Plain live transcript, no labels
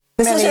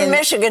This is in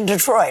Michigan,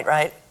 Detroit,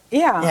 right?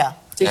 Yeah.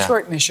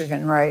 Detroit,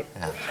 Michigan, right.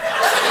 Yeah.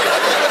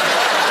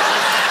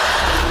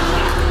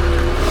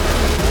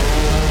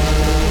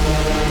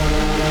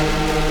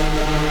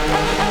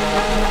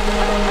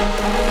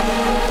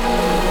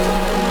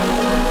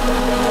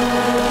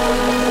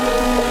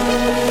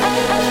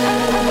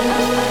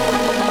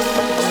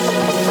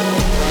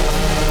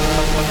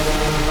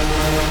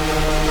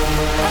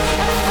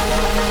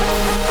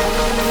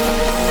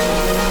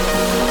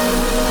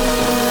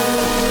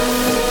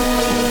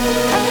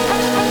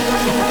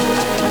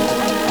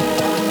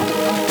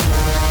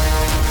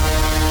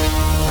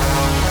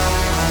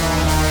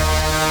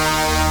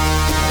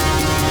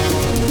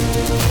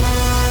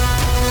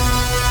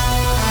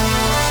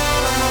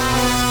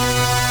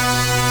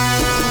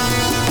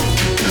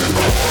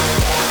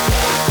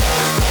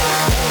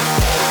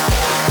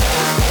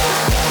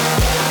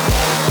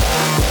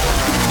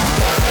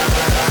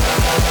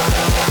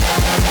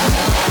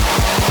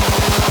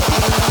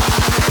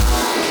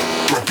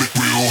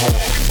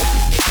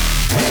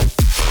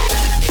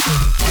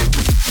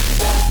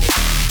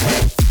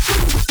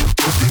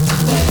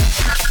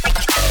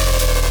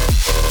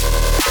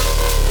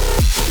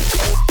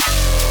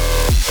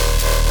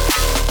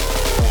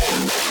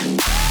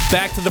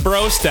 Back to the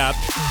bro step.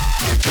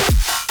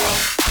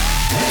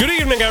 Good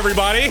evening,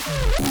 everybody.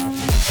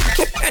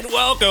 And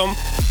welcome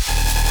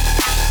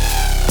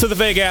to the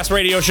Fake Ass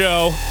Radio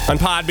Show on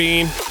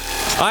Podbean.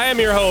 I am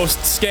your host,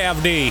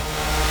 Scav D.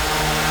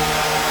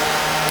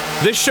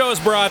 This show is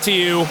brought to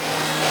you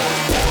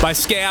by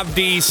Scav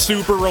D's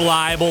super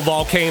reliable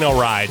volcano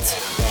rides.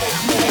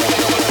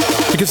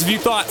 Because if you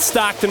thought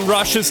Stockton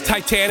Rush's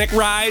Titanic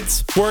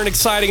rides weren't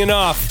exciting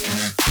enough,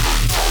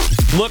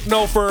 look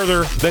no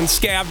further than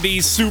Scav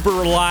D's super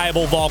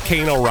reliable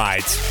volcano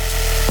rides.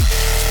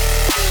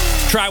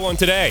 Try one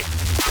today.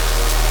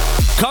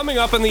 Coming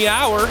up in the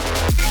hour,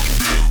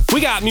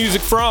 we got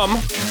music from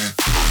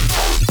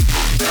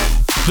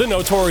the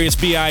Notorious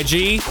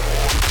B.I.G.,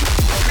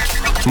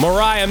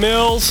 Moriah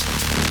Mills,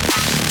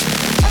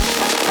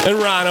 and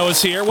Ronno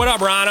is here. What up,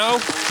 Ronno?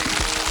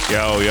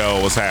 Yo,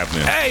 what's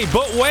happening? Hey,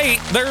 but wait,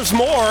 there's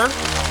more.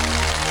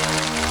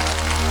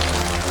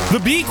 The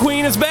Bee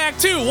Queen is back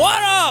too.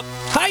 What up?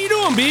 How you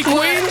doing, Bee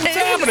Queen? What's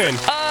happening?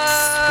 Fake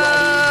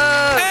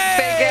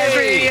Ass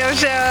Radio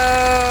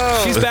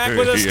Show. She's back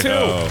with us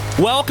too.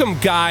 Welcome,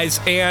 guys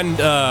and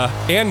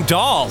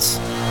dolls.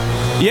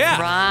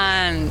 Yeah.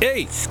 Ron.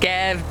 Hey.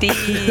 Scav D.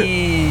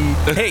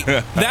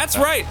 Hey, that's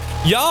right.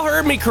 Y'all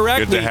heard me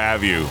correctly. Good to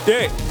have you.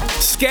 Hey,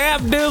 Scav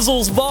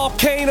Dizzles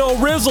Volcano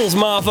Rizzles,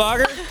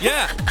 motherfucker.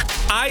 Yeah.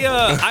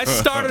 I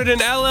started an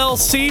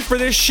LLC for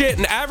this shit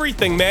and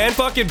everything, man.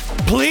 Fucking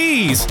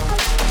please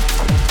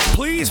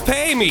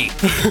pay me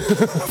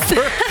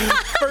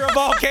for a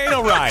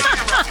volcano ride.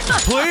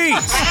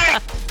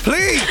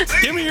 Please,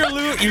 give me your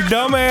loot, you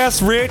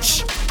dumbass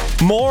rich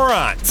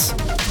morons.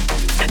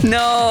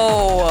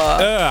 No.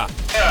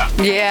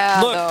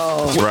 Yeah. Look,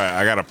 no. Right,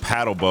 I got a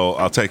paddle boat.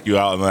 I'll take you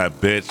out on that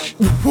bitch.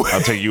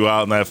 I'll take you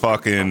out in that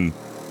fucking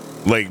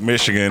Lake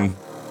Michigan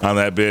on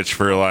that bitch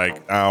for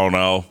like, I don't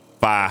know,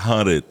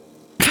 $500.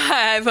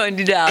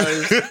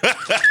 $500.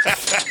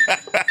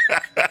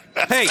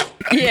 Hey.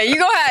 Yeah, you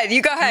go ahead.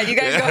 You guys go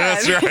ahead.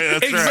 That's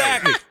right.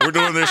 Exactly. We're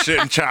doing this shit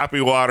in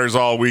choppy waters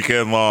all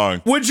weekend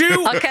long.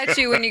 I'll catch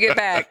you when you get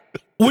back.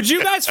 Would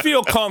you guys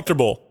feel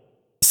comfortable?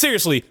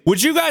 Seriously,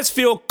 would you guys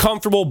feel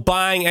comfortable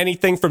buying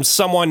anything from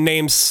someone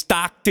named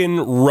Stockton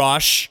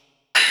Rush?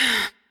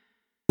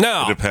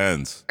 No. It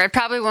depends. I'd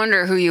probably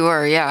wonder who you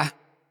were, yeah.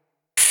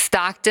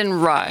 Stockton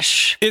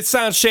Rush. It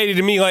sounds shady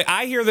to me. Like,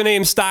 I hear the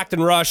name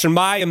Stockton Rush, and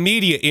my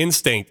immediate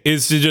instinct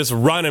is to just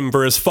run him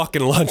for his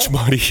fucking lunch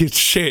money and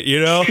shit, you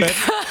know?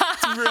 It's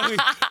a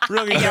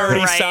really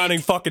nerdy sounding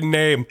fucking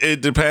name.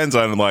 It depends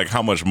on, like,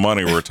 how much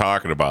money we're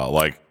talking about.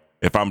 Like,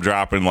 if I'm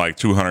dropping, like,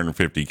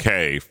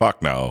 $250K,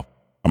 fuck no.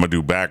 I'm going to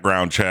do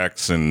background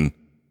checks and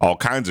all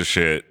kinds of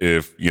shit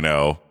if, you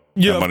know,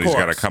 yeah, that money's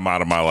got to come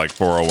out of my, like,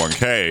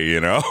 401k, you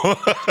know?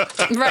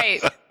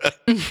 Right.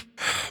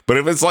 But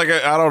if it's like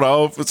I don't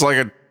know, if it's like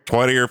a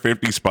 20 or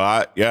 50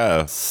 spot,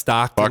 yeah.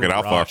 Stockton Fuck it,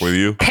 I'll Rush. fuck with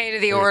you. Pay to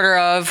the order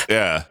of.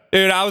 Yeah.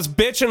 Dude, I was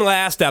bitching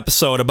last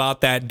episode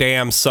about that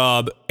damn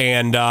sub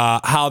and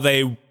how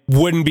they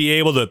wouldn't be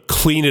able to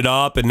clean it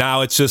up, and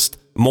now it's just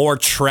more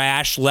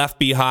trash left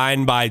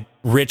behind by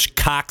rich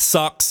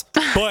cocksucks.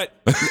 But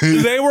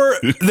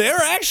they're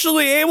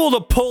actually able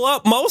to pull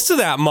up most of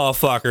that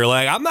motherfucker.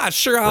 Like, I'm not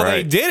sure how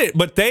they did it,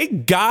 but they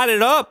got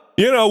it up,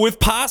 you know, with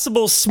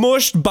possible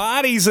smushed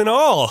bodies and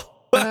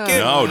all.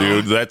 No,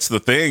 dude, that's the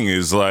thing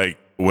is, like,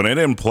 when it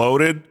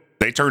imploded,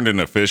 they turned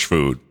into fish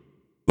food.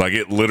 Like,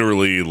 it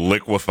literally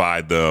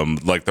liquefied them.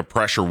 Like, the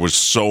pressure was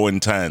so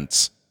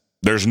intense.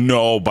 There's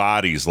no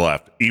bodies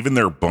left, even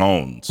their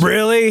bones.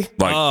 Really?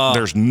 Like,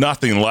 there's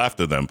nothing left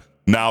of them.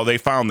 Now, they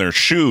found their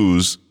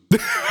shoes,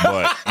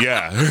 but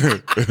yeah.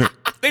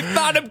 They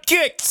found them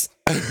kicks.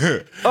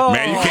 Man,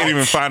 you can't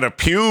even find a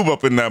pube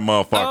up in that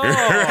motherfucker.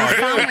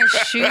 Found their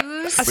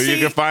shoes? But you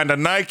can find a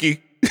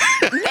Nike.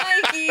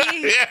 Nike.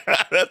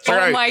 Yeah, that's Oh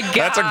right. my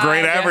That's a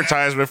great God.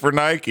 advertisement for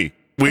Nike.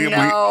 We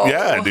No.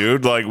 yeah,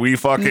 dude. Like we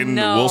fucking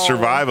No. will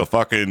survive a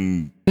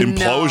fucking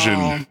implosion.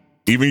 No.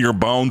 Even your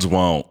bones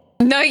won't.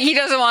 No, he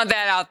doesn't want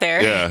that out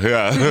there.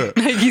 Yeah.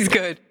 He's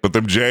good. But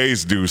them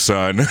Jays do,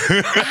 son.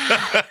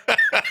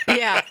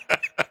 Yeah.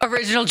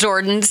 Original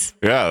Jordans.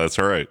 Yeah, that's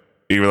right.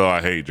 Even though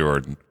I hate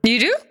Jordan. You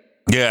do?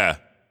 Yeah.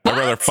 I'd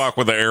rather fuck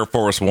with the Air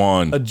Force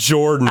One. A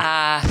Jordan.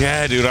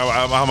 Yeah, dude.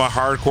 I'm a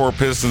hardcore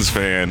Pistons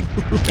fan,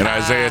 and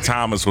Isaiah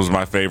Thomas was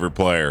my favorite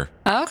player.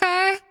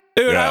 Okay.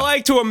 Dude, Yeah. I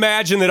like to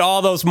imagine that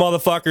all those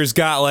motherfuckers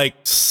got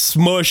like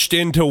smushed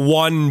into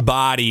one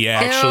body,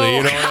 actually. Ew,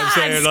 You know what I'm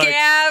saying? Like,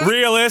 Scav.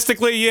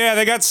 realistically, yeah,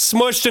 they got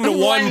smushed into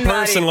one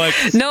person. body.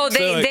 Like, No,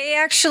 so, like, they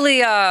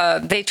actually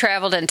they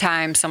traveled in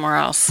time somewhere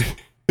else.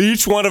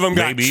 each one of them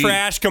got Maybe.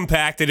 trash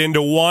compacted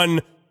into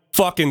one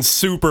fucking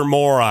super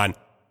moron.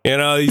 You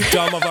know, these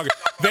dumb motherfuckers.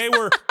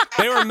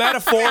 They were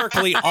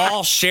metaphorically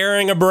all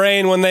sharing a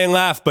brain when they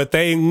left, but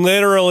they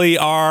literally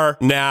are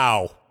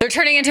now. They're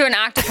turning into an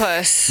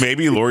octopus.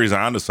 Maybe Lori's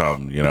onto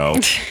something, you know?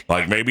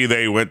 Like maybe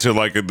they went to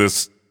like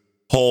this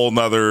whole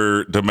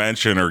nother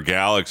dimension or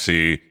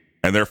galaxy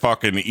and they're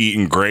fucking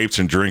eating grapes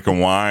and drinking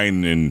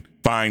wine and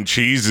fine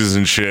cheeses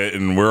and shit,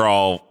 and we're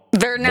all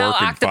They're now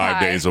working octopi.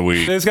 5 days a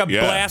week. They just got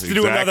Yeah, blasted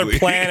to another exactly.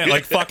 planet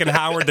like fucking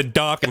Howard the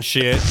Duck and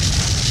shit.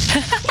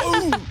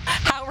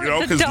 Howard You know,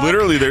 the because Duck.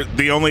 literally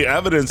the only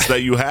evidence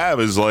that you have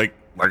is like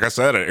I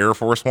said, an Air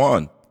Force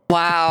One.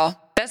 Wow.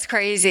 That's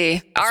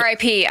crazy.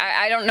 R.I.P.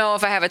 I don't know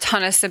if I have a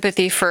ton of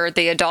sympathy for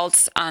the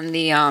adults on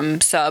the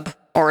sub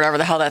or whatever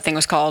the hell that thing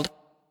was called.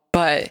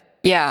 But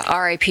yeah,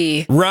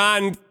 R.I.P.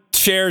 Ron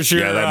shares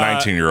your Yeah,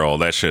 that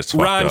 19-year-old, that shit's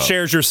fucked Ron up.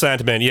 shares your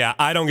sentiment. Yeah,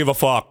 I don't give a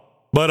fuck.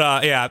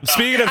 But yeah,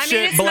 speaking of I mean,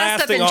 shit it's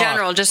messed up blasting in off.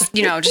 general.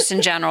 Just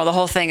in general, the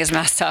whole thing is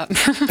messed up.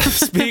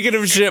 Speaking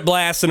of shit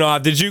blasting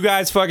off, did you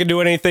guys fucking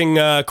do anything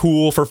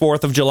cool for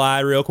 4th of July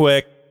real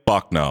quick?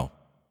 Fuck no.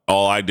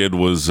 All I did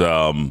was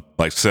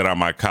like sit on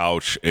my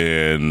couch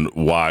and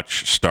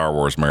watch Star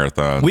Wars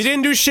marathons. We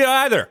didn't do shit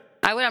either.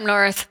 I went up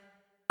north.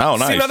 Oh,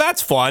 nice. See, now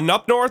that's fun.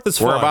 Up north is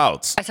fun.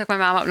 Whereabouts? I took my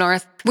mom up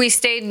north. We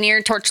stayed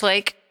near Torch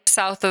Lake,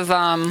 south of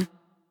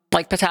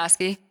Lake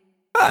Petoskey.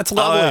 That's Oh,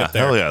 lovely yeah. up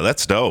there. Hell yeah,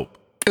 that's dope.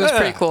 It was Yeah,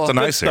 pretty cool. It's a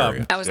nice Good stuff.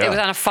 area. It was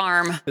Yeah. on a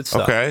farm, Good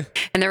stuff. Okay.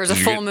 and there was a Did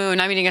you full get-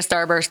 moon. I'm eating a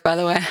Starburst, by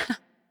the way.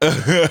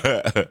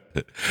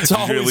 It's Did you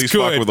at always least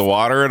fuck good. with the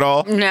water at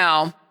all?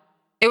 No,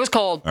 it was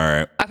cold. All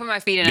right. I put my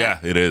feet in Yeah,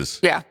 it. it is.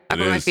 Yeah, I It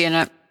put my is. feet in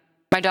it.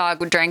 My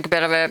dog drank a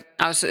bit of it.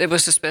 It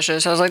was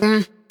suspicious. I was like,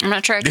 I'm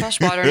not sure I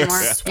trust water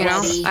anymore. You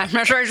know, I'm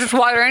not sure I trust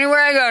water anywhere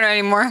I go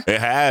anymore. It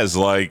has,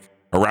 like,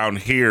 around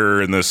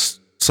here in this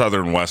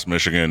southern West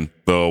Michigan,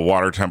 the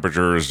water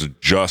temperatures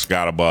just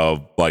got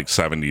above like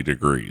 70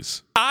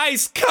 degrees.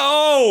 Ice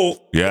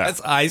cold. Yeah.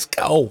 That's ice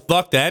cold.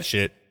 Fuck that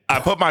shit. I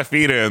put my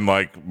feet in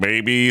like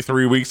maybe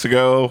 3 weeks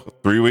ago,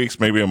 3 weeks,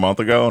 maybe a month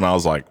ago, and I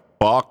was like,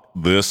 fuck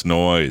this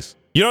noise.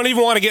 You don't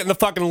even want to get in the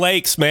fucking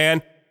lakes,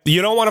 man.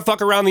 You don't want to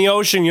fuck around the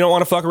ocean. You don't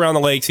want to fuck around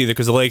the lakes either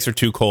because the lakes are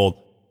too cold.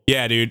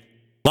 Yeah, dude.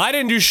 Well, I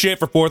didn't do shit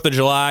for 4th of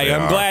July. They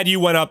I'm are. glad you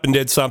went up and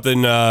did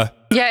something. Yeah,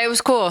 it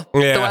was cool.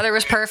 Yeah. The weather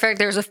was perfect.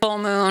 There was a full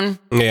moon.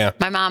 Yeah.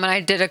 My mom and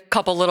I did a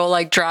couple little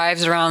like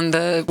drives around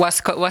the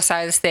west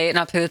side of the state and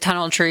up through the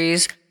tunnel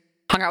trees.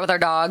 Hung out with our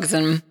dogs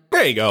and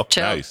There you go.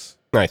 chilled. Nice.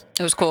 Nice.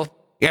 It was cool.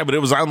 Yeah, but it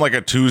was on like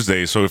a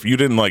Tuesday, so if you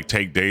didn't like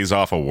take days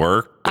off of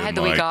work, I had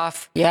the then, week like-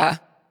 off. Yeah.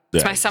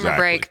 It's Yeah, my summer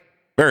exactly. break.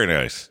 Very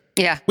nice.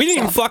 Yeah. We didn't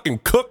even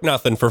fucking cook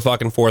nothing for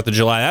fucking 4th of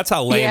July. That's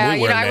how lame Yeah,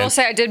 we were, I man. will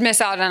say I did miss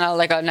out on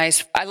a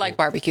nice. I like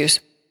barbecues.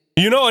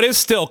 You know it is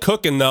still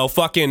cooking though.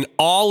 Fucking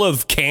all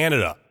of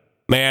Canada,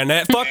 man.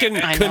 That fucking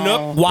I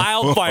Canuck know.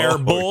 wildfire Oh,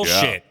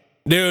 bullshit,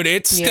 dude.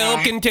 It still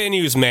Yeah.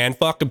 continues, man.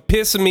 Fucking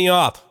pissing me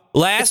off.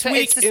 Last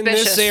week it's in this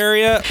suspicious.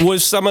 area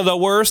was some of the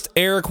worst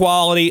air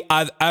quality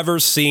I've ever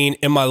seen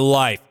in my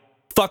life.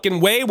 Fucking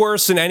way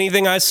worse than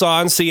anything I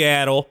saw in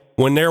Seattle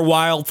when their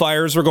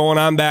wildfires were going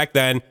on back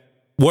then.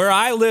 Where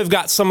I live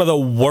got some of the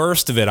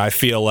worst of it, I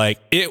feel like.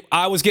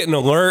 I was getting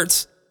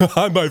alerts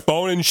on my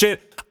phone and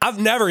shit. I've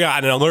never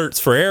gotten alerts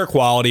for air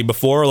quality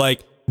before.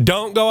 Like,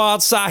 don't go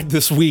outside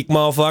this week,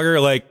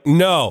 motherfucker. Like,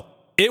 no.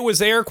 It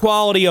was air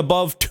quality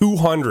above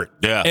 200.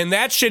 Yeah. And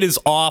that shit is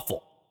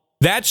awful.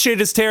 That shit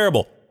is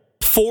terrible.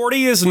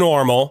 40 is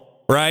normal,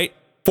 right?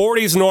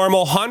 40 is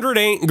normal. 100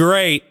 ain't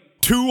great.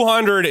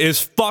 200 is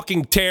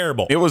fucking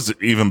terrible. It was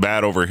even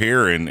bad over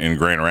here in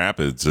Grand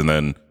Rapids, and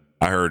then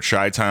I heard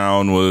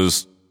Chi-Town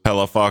was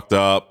hella fucked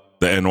up.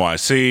 The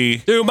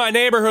NYC. Dude, my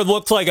neighborhood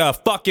looked like a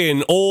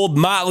fucking old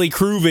Motley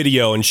Crue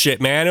video and shit,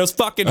 man. It was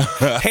fucking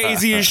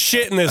hazy as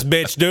shit in this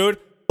bitch, dude.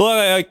 Look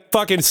like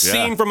fucking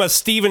scene from a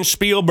Steven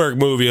Spielberg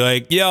movie.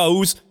 Like,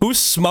 yo, who's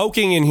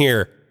smoking in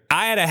here?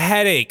 I had a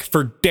headache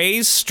for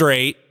days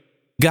straight.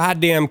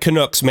 Goddamn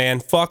Canucks, man.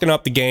 Fucking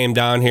up the game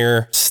down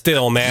here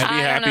still, man. Be I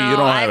happy don't know. you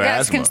don't have I've got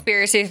asthma.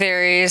 conspiracy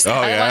theories. Oh,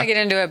 I don't yeah? want to get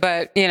into it,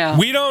 but you know.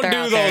 We don't they're do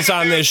out there. those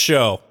on this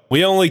show.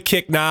 We only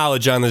kick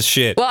knowledge on this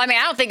shit. Well, I mean,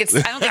 I don't think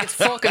it's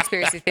full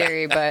conspiracy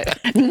theory, but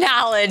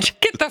knowledge.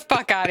 Get the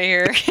fuck out of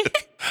here.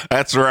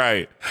 That's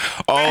right.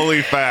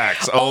 Only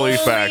facts. Only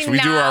facts. We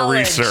do our knowledge.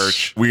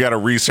 research. We got a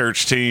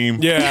research team.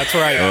 Yeah, that's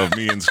right. Of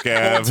me and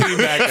Scav. Team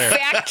back there.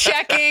 Fact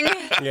checking.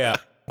 Yeah.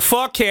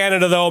 Fuck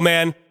Canada, though,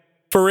 man.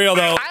 For real,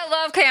 though. I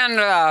love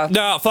Canada.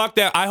 No, fuck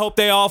that. I hope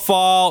they all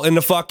fall in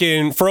the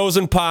fucking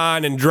frozen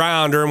pond and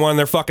drown during one of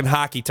their fucking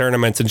hockey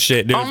tournaments and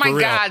shit, dude. Oh my for real.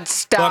 God,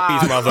 stop.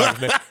 Fuck these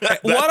motherfuckers, man.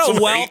 What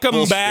a welcome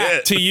bullshit.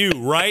 back to you,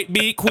 right,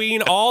 Beat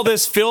Queen? All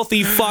this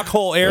filthy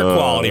fuckhole air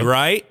quality,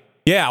 right?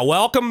 Yeah,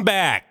 welcome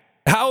back.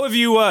 How have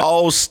you?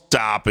 Oh,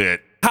 stop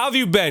it. How have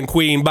you been,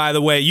 Queen? By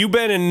the way, you've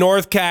been in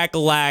North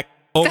Cackalack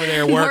over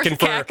there working North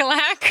for.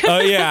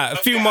 Cackalack? Yeah, a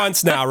few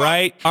months now,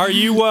 right? Are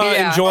you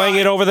Yeah. enjoying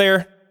it over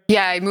there?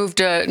 Yeah, I moved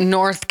to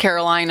North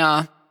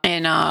Carolina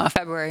in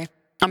February.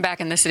 I'm back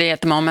in the city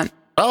at the moment.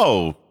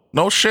 Oh,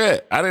 no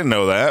shit. I didn't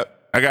know that.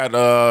 I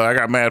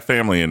got mad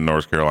family in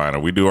North Carolina.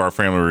 We do our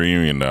family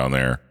reunion down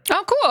there.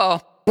 Oh,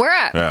 cool. Where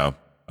at? Yeah.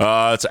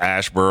 It's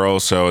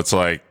Asheboro, so it's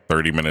like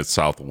 30 minutes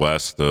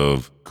southwest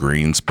of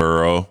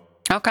Greensboro.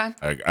 Okay.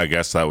 I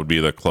guess that would be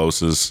the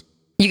closest.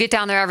 You get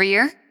down there every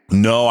year?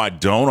 No, I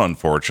don't,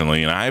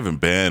 unfortunately, and I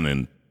haven't been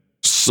in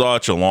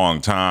such a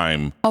long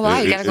time. Oh, wow,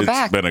 you gotta go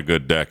back. It's been a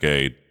good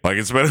decade. Like,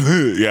 it's been,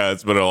 yeah,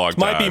 it's been a long time.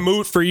 Might be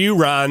moot for you,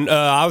 Ron.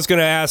 I was going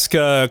to ask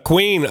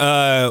Queen,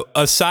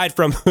 aside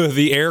from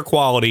the air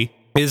quality,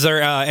 is there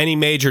any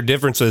major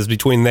differences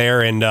between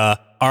there and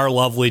our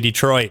lovely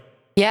Detroit?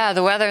 Yeah,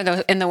 the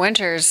weather in the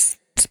winter's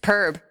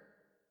superb.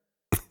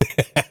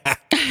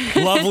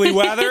 Lovely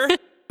weather?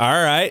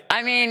 All right.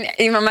 I mean,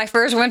 even my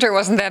first winter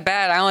wasn't that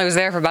bad. I only was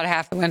there for about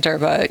half the winter,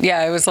 but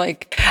yeah, it was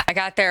like, I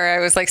got there,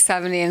 it was like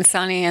 70 and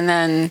sunny, and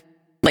then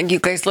like you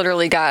guys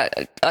literally got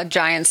a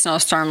giant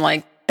snowstorm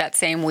like that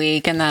same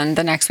week, and then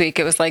the next week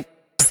it was like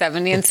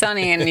 70 and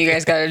sunny, and you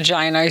guys got a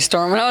giant ice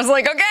storm, and I was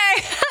like,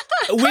 okay.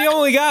 We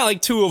only got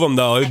like 2 of them,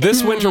 though.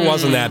 This winter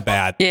wasn't that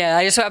bad. Yeah,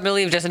 I just happened to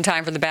leave just in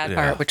time for the bad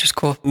part, which was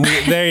cool.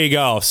 There you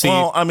go. See,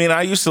 Well, I mean,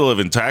 I used to live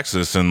in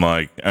Texas, and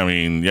like, I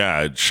mean,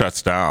 yeah, it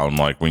shuts down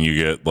like when you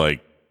get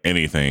like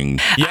anything.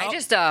 I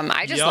just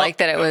like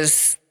that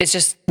it's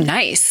just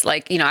nice.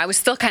 Like, you know, I was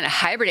still kind of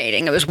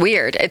hibernating. It was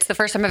weird. It's the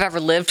first time I've ever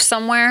lived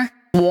somewhere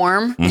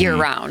warm year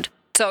round.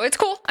 So it's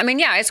cool. I mean,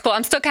 yeah, it's cool.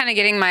 I'm still kind of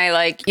getting my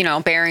like, you know,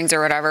 bearings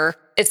or whatever.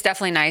 It's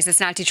definitely nice. It's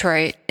not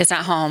Detroit. It's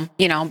not home,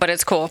 you know, but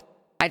it's cool.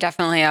 I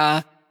definitely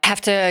have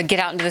to get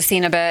out into the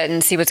scene a bit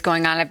and see what's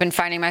going on. I've been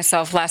finding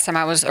myself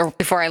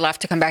before I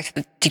left to come back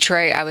to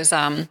Detroit, I was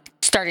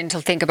starting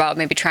to think about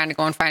maybe trying to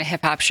go and find a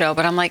hip hop show,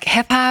 but I'm like,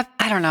 hip hop,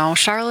 I don't know.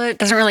 Charlotte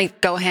doesn't really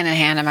go hand in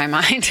hand in my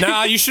mind.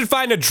 nah, you should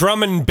find a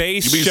drum and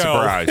bass You'd be show.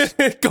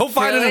 surprised. Go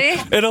find Really?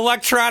 an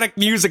electronic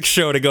music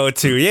show to go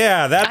to.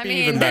 Yeah, that'd I be mean,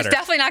 even there's better.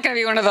 definitely not going to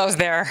be one of those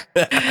there.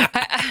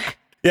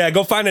 Yeah,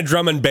 go find a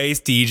drum and bass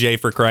DJ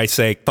for Christ's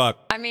sake. Fuck.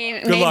 I mean,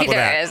 luck maybe with there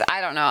that. is.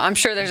 I don't know. I'm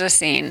sure there's a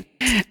scene.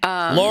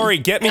 Lori,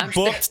 get me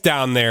booked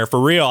down there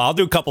for real. I'll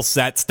do a couple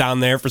sets down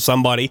there for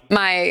somebody.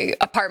 My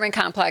apartment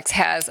complex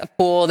has a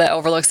pool that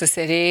overlooks the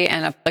city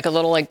and a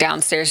little like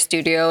downstairs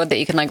studio that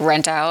you can like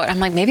rent out. I'm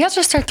like, maybe I'll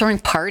just start throwing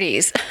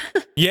parties.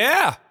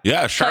 Yeah.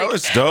 Yeah,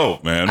 Charlotte's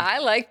dope, man. I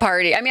like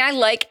party. I mean, I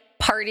like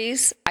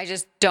parties. I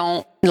just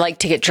don't like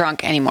to get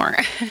drunk anymore.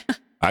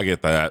 I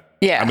get that.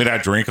 Yeah. I mean, I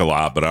drink a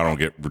lot, but I don't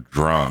get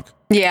drunk.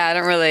 Yeah, I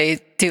don't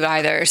really do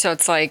either. So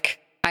it's like,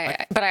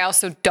 but I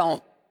also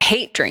don't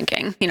hate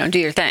drinking. You know, do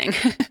your thing.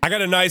 I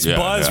got a nice Yeah,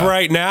 buzz yeah.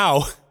 right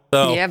now.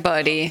 So, Yeah,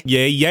 buddy.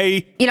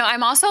 yay. You know,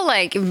 I'm also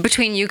like,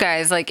 between you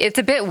guys, like, it's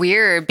a bit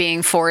weird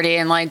being 40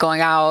 and like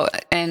going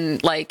out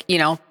and like, you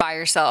know, by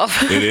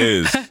yourself. It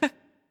is.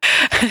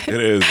 It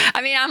is.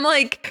 I mean, I'm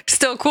like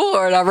still cool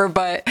or whatever,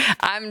 but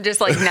I'm just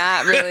like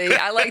not really.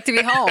 I like to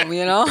be home,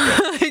 you know?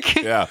 Like,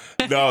 Yeah.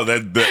 No,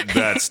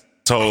 that's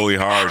totally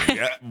hard.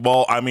 Yeah,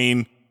 well, I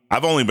mean,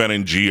 I've only been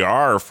in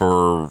GR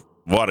for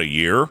a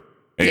year,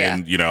 and Yeah.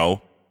 you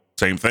know,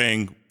 same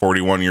thing.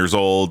 41 years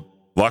old.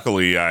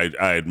 Luckily, I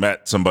had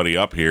met somebody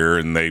up here,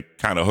 and they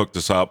kind of hooked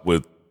us up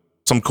with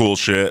some cool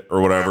shit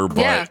or whatever. But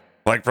Yeah.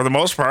 like for the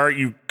most part,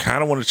 you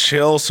kind of want to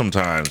chill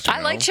sometimes. you I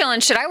know? like chilling.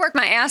 Should I work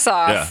my ass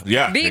off?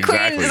 Yeah, Be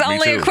exactly. queen is Me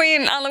only a too.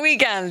 queen on the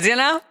weekends, you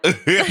know?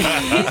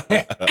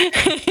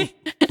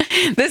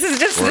 This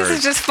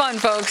is just fun,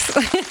 folks.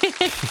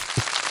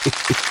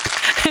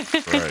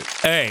 Right.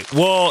 Hey,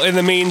 well, in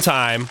the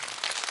meantime,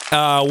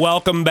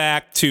 welcome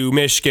back to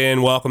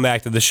Michigan. Welcome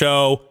back to the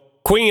show.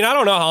 Queen, I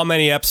don't know how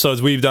many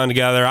episodes we've done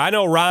together. I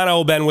know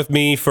Ronno been with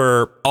me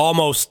for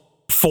almost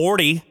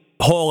 40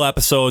 whole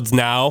episodes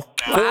now.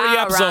 40 Wow,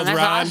 episodes, Ron, that's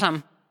Ron.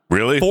 awesome.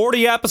 Really?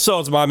 40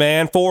 episodes, my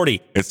man.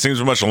 40. It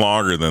seems much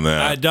longer than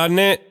that, Doesn't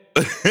it?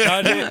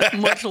 Doesn't it?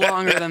 Much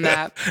longer than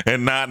that.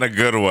 and not in a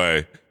good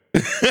way.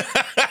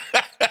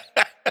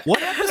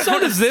 What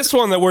episode is this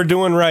one that we're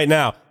doing right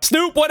now?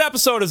 Snoop, what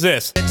episode is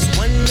this?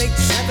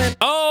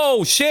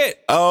 Oh,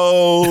 shit.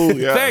 Oh,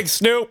 yeah. Thanks,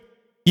 Snoop.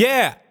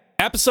 Yeah,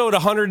 episode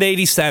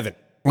 187.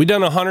 We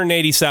done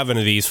 187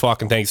 of these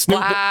fucking things. Snoop,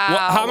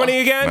 Wow. how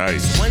many again?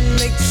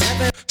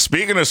 Nice.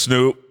 Speaking of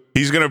Snoop,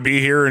 he's going to be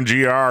here in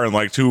GR in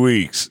like 2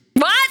 weeks.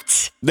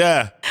 What?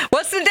 Yeah.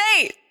 What's the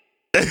date?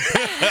 I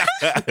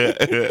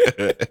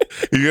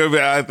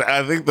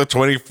think the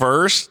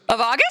 21st of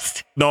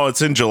August? No,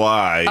 it's in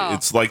July. Oh.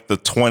 It's like the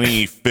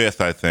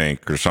 25th, I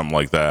think, or something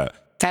like that.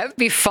 That would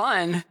be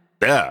fun.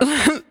 Yeah.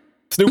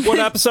 Snoop, what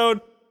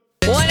episode?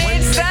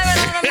 187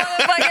 on the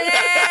motherfucking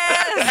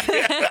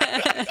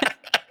ass.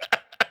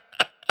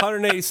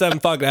 187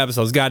 fucking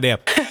episodes. Goddamn.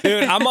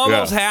 Dude, I'm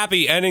almost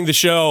happy ending the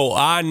show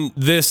on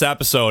this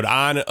episode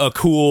on a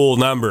cool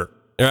number.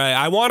 All right.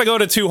 I want to go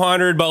to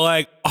 200, but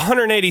like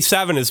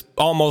 187 is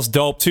almost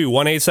dope too.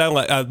 187,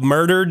 like a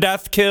murder,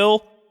 death,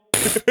 kill.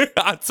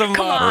 on some,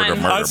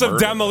 on some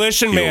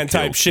Demolition Man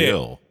type shit.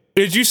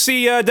 Did you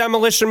see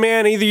Demolition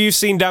Man? Either you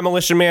seen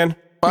Demolition Man?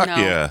 Fuck No.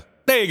 yeah.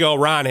 There you go.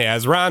 Ron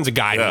has. Ron's a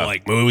guy who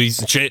like movies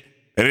and shit.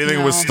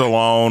 Anything with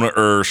Stallone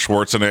or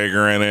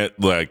Schwarzenegger in it,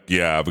 like,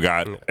 yeah, I've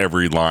got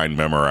every line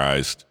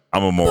memorized.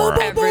 I'm a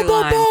moron. Every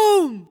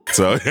line.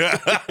 So, yeah.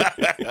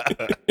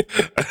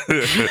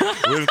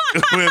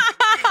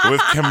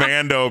 with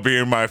Commando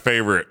being my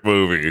favorite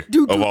movie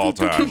of all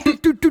time.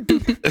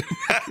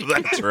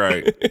 That's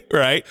right.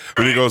 Right.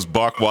 When he goes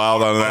buck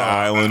wild on that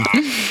island.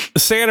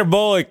 Sandra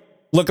Bullock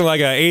looking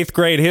like an 8th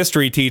grade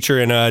history teacher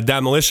in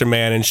Demolition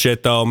Man and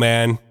shit, though,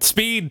 man.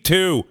 Speed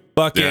 2.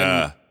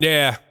 Fucking,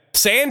 yeah.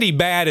 Sandy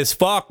bad as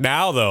fuck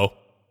now, though.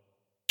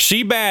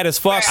 She bad as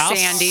fuck.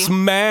 Sandy.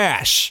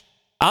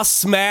 I'll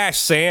smash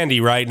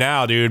Sandy right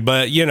now, dude.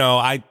 But, you know,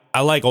 I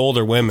like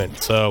older women,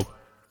 so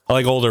I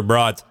like older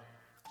broads.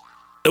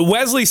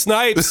 Wesley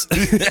Snipes.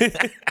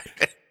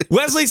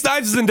 Wesley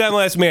Snipes is in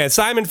Demolition Man.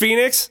 Simon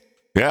Phoenix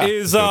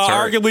is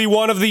arguably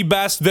one of the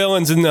best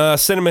villains in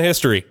cinema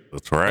history.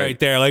 That's right. Right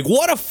there. Like,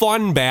 what a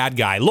fun bad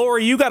guy.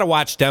 Lori, you got to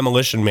watch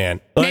Demolition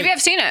Man. Like, Maybe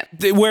I've seen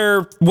it.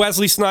 where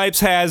Wesley Snipes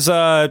has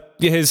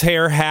his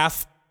hair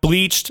half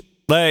bleached.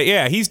 Like,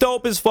 yeah, he's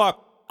dope as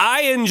fuck.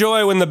 I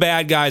enjoy when the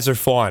bad guys are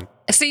fun.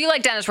 So you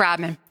like Dennis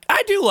Rodman?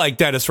 I do like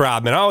Dennis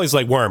Rodman. I always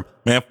like Worm.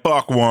 Man,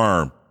 fuck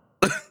Worm.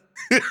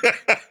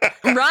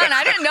 Ron,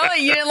 I didn't know that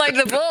you didn't like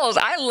the Bulls.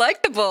 I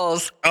like the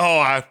Bulls. Oh,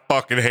 I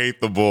fucking hate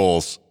the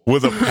Bulls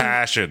with a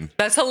passion.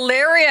 That's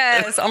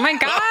hilarious. Oh my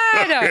God.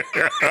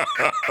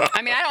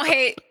 I mean, I don't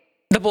hate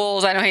the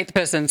Bulls. I don't hate the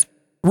Pistons.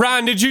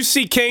 Ron, did you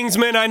see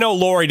Kingsman? I know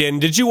Lori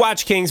didn't. Did you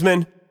watch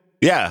Kingsman?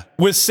 Yeah.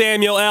 With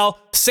Samuel L.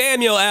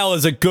 Samuel L.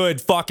 is a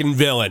good fucking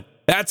villain.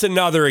 That's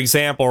another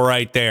example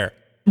right there.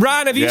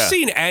 Ron, have you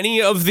seen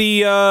any of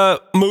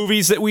the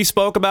movies that we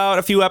spoke about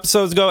a few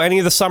episodes ago? Any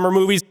of the summer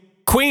movies?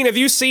 Queen, have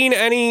you seen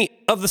any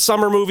of the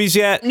summer movies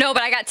yet? No,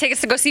 but I got tickets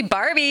to go see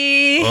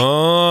Barbie.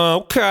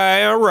 Oh,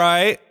 okay. All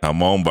right.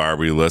 Come on,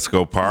 Barbie. Let's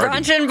go party.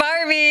 Brunch and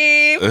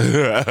Barbie.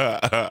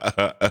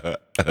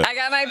 I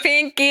got my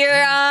pink gear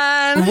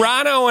on.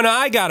 Ronno and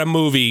I got a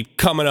movie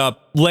coming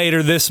up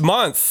later this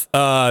month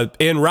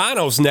in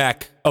Ronno's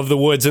neck of the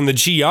woods in the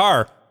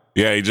GR.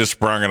 Yeah, he just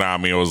sprung it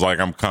on me. It was like,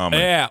 I'm coming.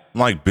 Yeah. I'm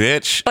like,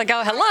 bitch. Like,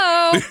 oh,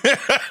 hello.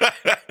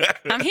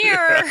 I'm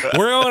here.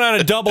 We're going on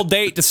a double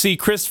date to see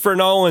Christopher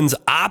Nolan's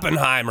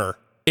Oppenheimer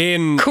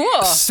in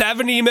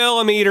 70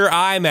 millimeter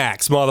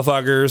IMAX,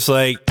 motherfuckers.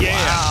 Like, yeah.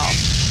 Wow.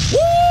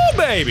 Woo,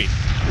 baby.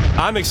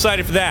 I'm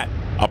excited for that.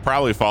 I'll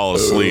probably fall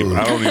asleep.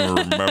 I don't even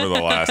remember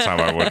the last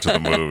time I went to the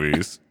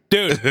movies.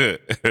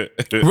 Dude,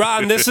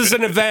 Ron, this is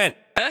an event.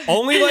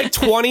 Only like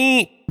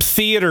 20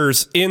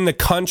 theaters in the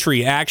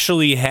country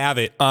actually have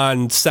it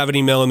on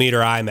 70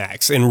 millimeter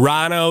IMAX, and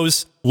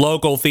Ronno's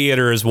local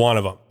theater is one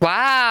of them.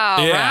 Wow,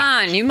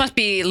 Yeah. Ron, you must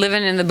be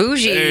living in the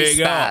bougie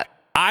spot. Go.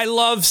 I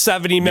love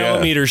 70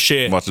 millimeter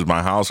shit. As much as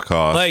my house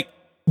costs. Like,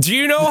 do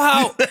you know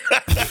how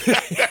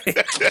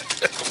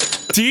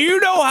do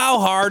you know how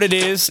hard it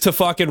is to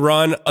fucking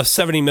run a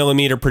 70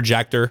 millimeter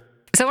projector?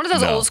 Is that one of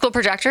those old school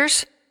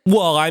projectors?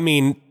 Well, I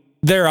mean,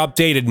 they're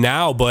updated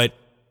now, but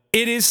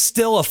it is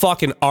still a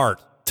fucking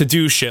art to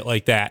do shit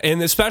like that.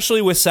 And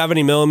especially with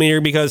 70 millimeter,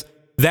 because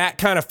that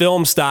kind of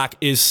film stock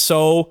is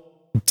so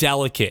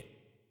delicate.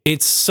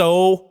 It's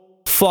so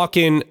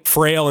fucking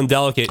frail and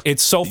delicate.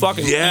 It's so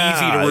fucking easy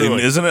to ruin.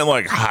 And isn't it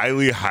like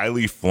highly,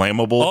 highly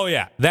flammable? Oh,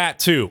 yeah, that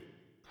too.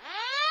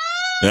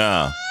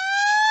 Yeah.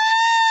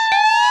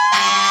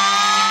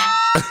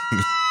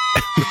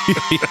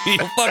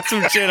 You'll fuck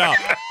some shit up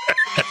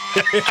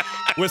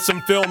with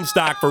some film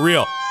stock for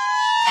real.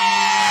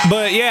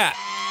 But yeah,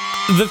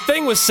 the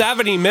thing with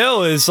 70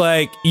 mil is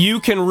like you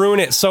can ruin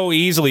it so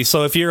easily.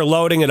 So if you're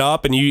loading it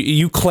up and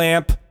you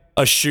clamp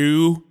a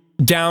shoe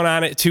down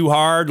on it too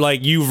hard,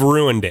 like you've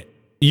ruined it.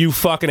 You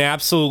fucking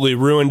absolutely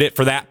ruined it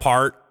for that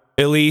part,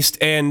 at least.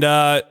 And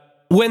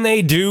when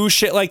they do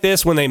shit like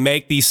this, when they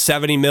make these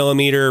 70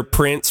 millimeter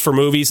prints for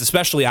movies,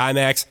 especially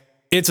IMAX,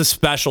 it's a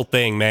special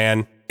thing,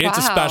 man. It's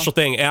a special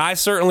thing. And I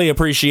certainly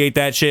appreciate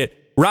that shit.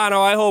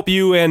 Ronno, I hope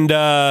you and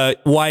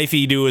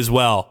wifey do as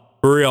well.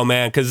 For real,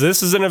 man, because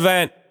this is an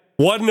event.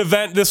 What an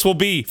event this will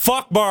be.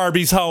 Fuck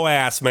Barbie's hoe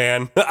ass,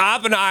 man.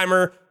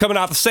 Oppenheimer coming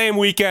out the same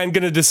weekend,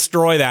 gonna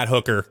destroy that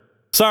hooker.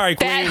 Sorry,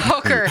 Queen. That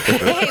hooker.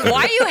 Hey,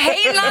 why are you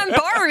hating on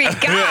Barbie?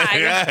 God.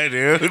 Yeah,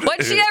 dude.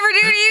 What'd she ever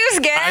do to you,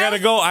 Scav? I gotta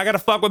go. I gotta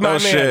fuck with my man,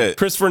 shit.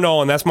 Christopher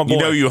Nolan. That's my boy. You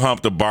know you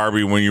humped a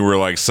Barbie when you were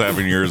like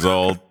 7 years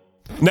old.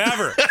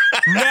 Never.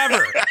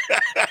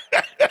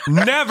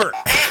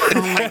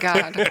 Oh my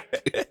God.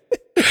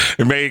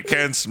 It made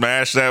Ken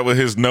smash that with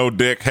his no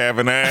dick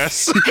having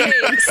ass. Hey,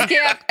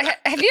 Skip,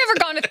 have you ever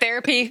gone to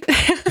therapy?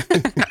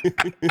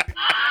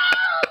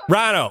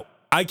 Ronno,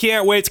 I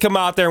can't wait to come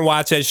out there and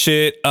watch that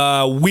shit.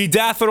 We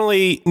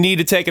definitely need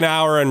to take an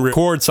hour and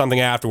record something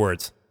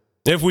afterwards.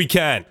 If we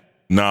can.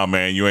 Nah,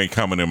 man, you ain't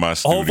coming in my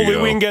studio. Hopefully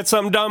we can get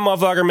something done,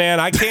 motherfucker, man.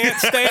 I can't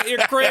stay at your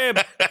crib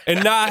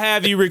and not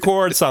have you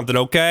record something,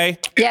 okay?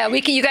 Yeah,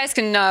 we can. You guys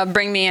can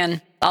bring me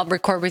in. I'll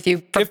record with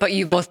you, but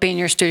you both be in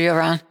your studio,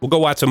 Ron. We'll go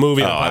watch a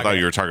movie. Oh, I thought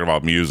you were talking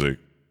about music.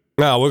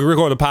 No, we'll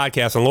record the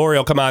podcast, and Lori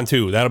will come on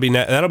too. That'll be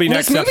next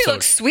This movie episode.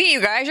 looks sweet, you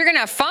guys. You're gonna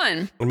have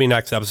fun. It'll be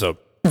next episode.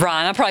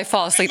 Ron, I'll probably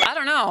fall asleep. I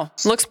don't know.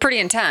 Looks pretty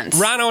intense.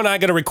 Ronno and I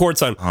going to record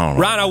something. Oh,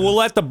 Ronno, we'll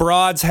let the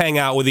broads hang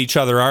out with each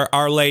other.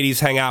 Our ladies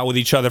hang out with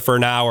each other for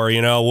an hour.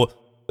 You know,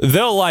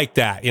 they'll like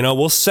that. You know,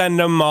 we'll send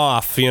them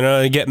off. You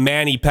know, and get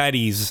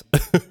mani-pedis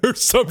or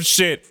some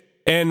shit,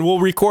 and we'll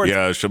record.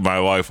 Yeah, my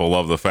wife will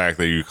love the fact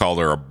that you called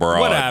her a broad.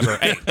 Whatever.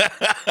 Hey.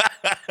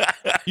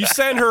 You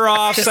send her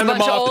off. Just send a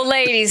bunch them of off. old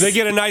ladies. They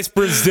get a nice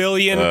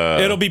Brazilian.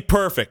 It'll be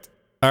perfect.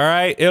 All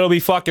right, it'll be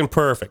fucking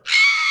perfect.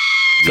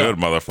 Good,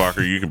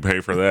 motherfucker. You can pay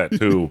for that,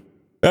 too.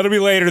 That'll be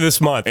later this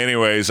month.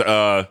 Anyways,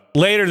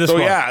 Later this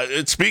month.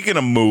 yeah, speaking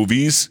of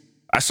movies,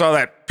 I saw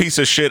that piece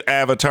of shit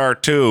Avatar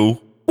 2.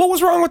 What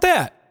was wrong with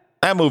that?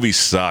 That movie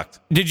sucked.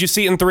 Did you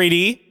see it in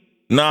 3D?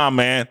 Nah,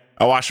 man.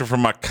 I watched it from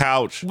my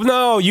couch.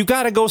 No, you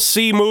got to go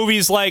see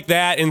movies like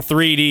that in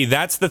 3D.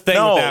 That's the thing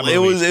with that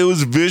movie. it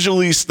was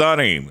visually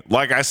stunning.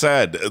 Like I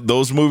said,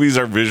 those movies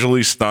are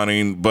visually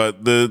stunning,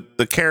 but the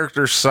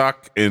characters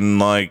suck in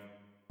like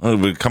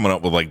we're coming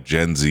up with like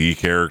Gen Z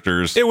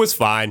characters. It was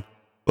fine.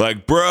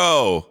 Like,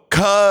 bro,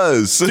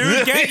 cuz.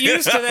 Dude, get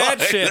used to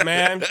that shit,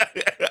 man.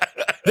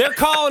 They're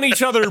calling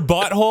each other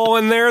butthole,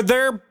 and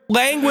their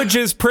language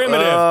is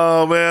primitive.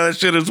 Oh, man, that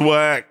shit is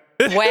whack.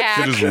 Whack.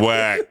 Shit is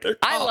whack.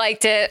 I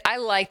liked it. I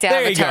liked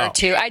There you Avatar go.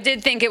 too. I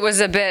did think it was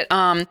a bit,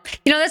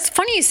 that's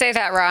funny you say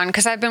that, Ron,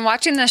 because I've been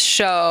watching this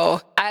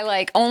show.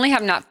 I only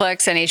have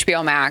Netflix and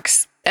HBO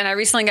Max, and I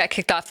recently got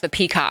kicked off the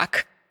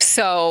Peacock.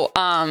 So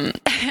I'm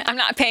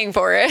not paying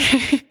for it.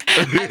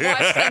 I've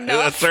watched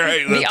enough That's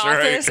right. The That's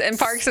Office right. and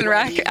Parks and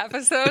Rec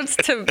episodes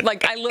to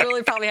I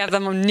literally probably have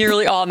them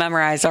nearly all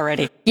memorized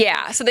already.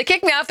 Yeah, so they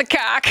kicked me off the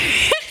cock.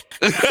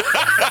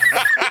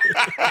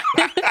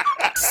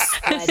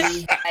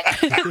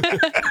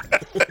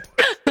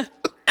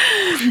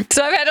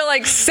 So I've had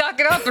to suck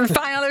it up and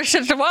find other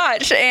shit to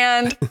watch.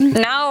 And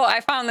now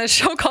I found this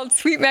show called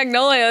Sweet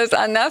Magnolias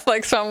on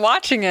Netflix, so I'm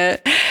watching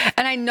it.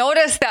 And I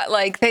noticed that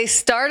they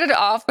started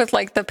off with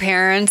the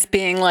parents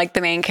being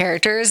the main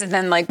characters, and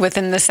then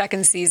within the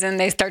second season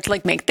they start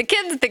to make the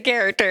kids the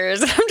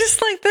characters. And I'm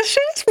just this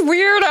shit's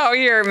weird out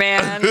here,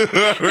 man.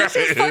 This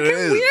is fucking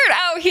weird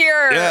out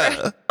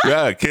here.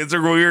 Yeah, kids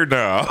are weird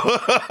now.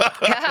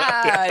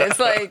 God, it's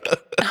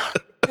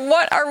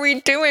what are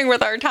we doing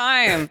with our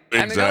time?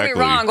 I mean, don't get me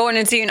Exactly. wrong, going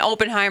and seeing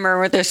Oppenheimer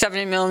with their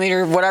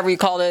 70mm, whatever you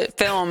called it,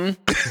 film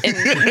in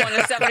one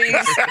of the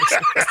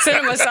 70s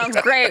cinema sounds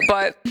great,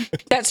 but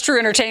that's true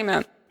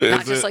entertainment.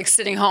 Not just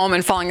sitting home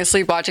and falling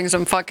asleep watching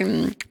some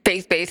fucking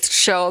faith-based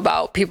show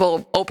about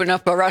people opening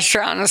up a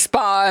restaurant and a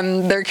spa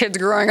and their kids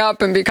growing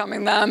up and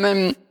becoming them.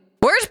 And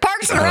where's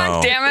Parks and Rec,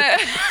 Oh. damn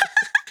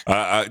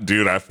it?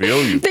 Dude, I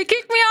feel you. They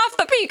kicked me off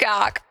the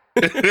Peacock.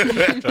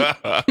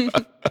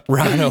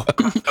 Rhino.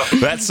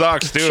 That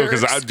sucks too,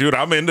 because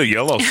I'm into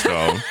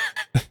Yellowstone.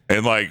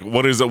 And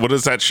what is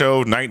that show?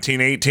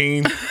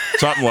 1918?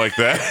 Something like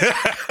that.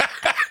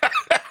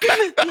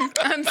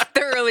 I'm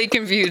thoroughly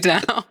confused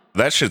now.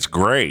 That shit's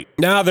great.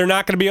 No, they're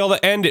not going to be able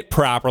to end it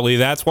properly.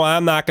 That's why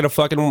I'm not going to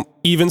fucking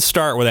even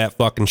start with that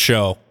fucking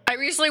show. I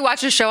recently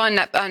watched a show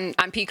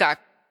on Peacock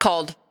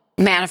called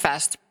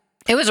Manifest.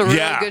 It was a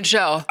really good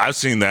show. I've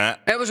seen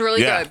that. It was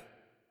really Yeah. good.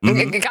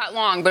 It got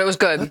long, but it was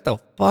good. What the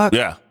fuck?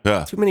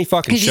 Yeah. Too many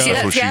fucking Did you shows. see that?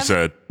 That's what she Yeah.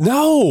 said.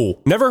 No,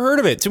 never heard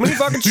of it. Too many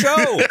fucking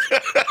shows.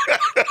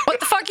 What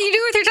the fuck do you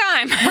do with your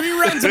time?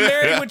 Reruns of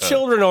Married with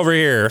Children over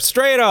here.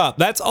 Straight up.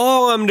 That's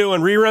all I'm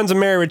doing. Reruns of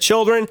Married with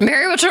Children.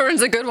 Married with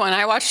Children's a good one.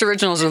 I watched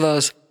originals of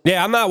those.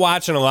 Yeah, I'm not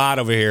watching a lot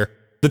over here.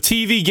 The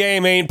TV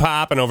game ain't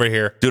popping over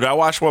here. Dude, I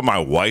watch what my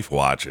wife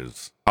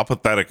watches. How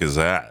pathetic is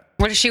that?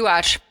 What did she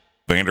watch?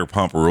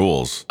 Vanderpump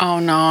Rules. Oh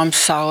no, I'm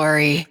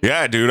sorry.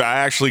 Yeah, dude, I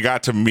actually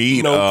got to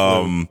meet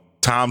No clue.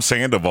 Tom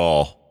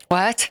Sandoval.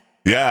 What?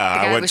 Yeah,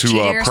 guy I went was to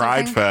cheating or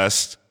Pride something?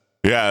 Fest.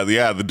 Yeah,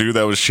 the dude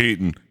that was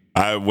cheating.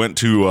 I went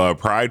to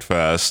Pride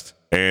Fest,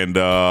 and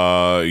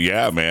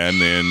man,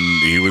 and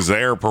he was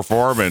there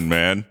performing,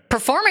 man.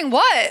 Performing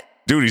what?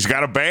 Dude, he's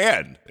got a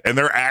band, and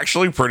they're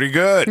actually pretty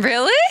good.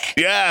 Really?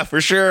 Yeah, for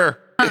sure.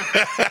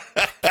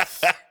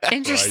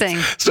 Interesting.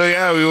 So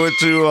yeah, we went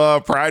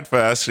to Pride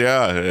Fest.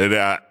 Yeah,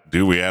 and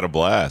dude, we had a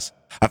blast.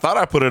 I thought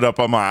I put it up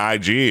on my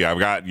IG. I've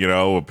got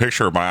a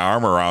picture of my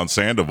arm around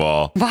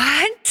Sandoval.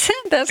 What?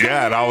 That's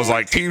Yeah, and I was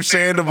like, Team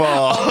Sandoval.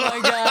 Oh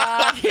my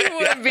god, you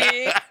would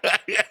be.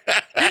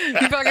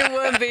 You fucking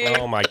would be.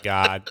 Oh my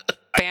God.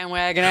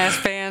 Bandwagon ass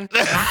fan.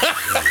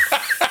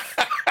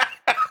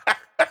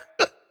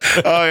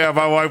 Oh yeah,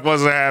 my wife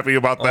wasn't happy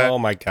about that. Oh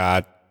my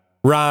God.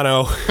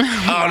 Ronno.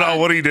 Oh no,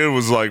 what he did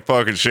was like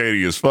fucking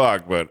shady as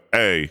fuck. But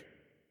hey,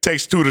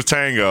 takes two to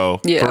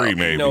tango. Yeah. 3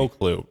 maybe. No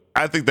clue.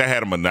 I think they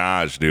had a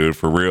menage, dude,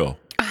 for real.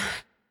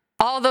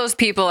 All those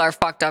people are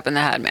fucked up in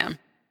the head, man.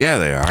 Yeah,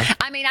 they are.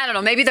 I mean, I don't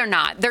know. Maybe they're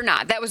not. They're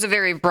not. That was a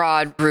very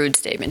broad, rude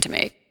statement to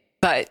make.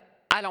 But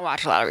I don't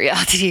watch a lot of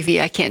reality TV.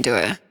 I can't do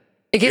it.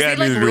 It gives me like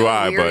neither do real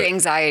I, weird but-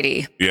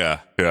 anxiety. Yeah.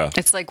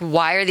 It's like,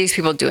 why are these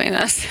people doing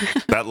this?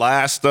 That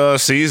last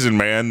season,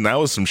 man, that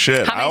was some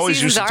shit. How I many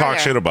always used to seasons talk are there?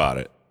 shit about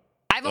it.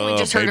 I've only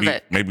just heard of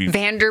it. maybe-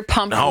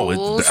 Vanderpump No,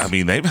 Rules. I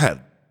mean, they've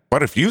had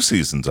quite a few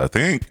seasons, I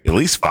think. At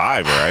least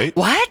 5, right?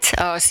 What?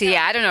 Oh, see,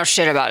 yeah, I don't know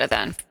shit about it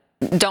then.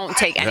 Don't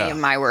take any of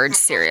my words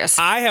serious.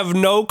 I have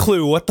no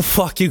clue what the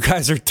fuck you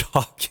guys are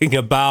talking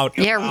about.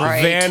 Yeah,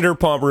 right.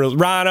 Vanderpump Rules.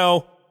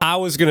 Ronno, I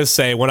was going to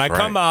say, when I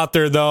come out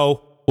there,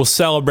 though, we'll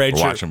celebrate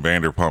We're watching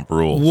Vanderpump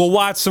Rules. We'll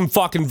watch some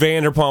fucking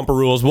Vanderpump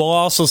Rules. We'll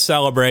also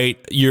celebrate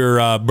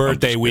your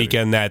birthday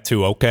weekend, that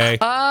too, okay?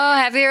 Oh,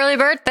 happy early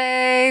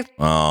birthday.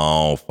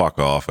 Oh, fuck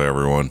off,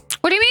 everyone.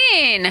 What do you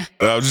mean?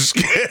 I'm just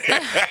kidding.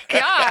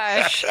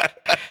 Gosh.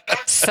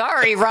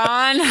 Sorry,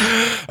 Ron.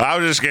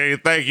 I'm just kidding.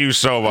 Thank you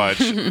so much.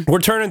 We're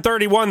turning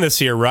 31 this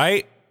year,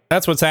 right?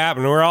 That's what's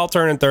happening. We're all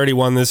turning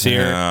 31 this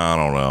year. Yeah, I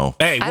don't know.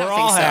 Hey, I we're don't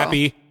all think so.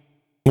 happy.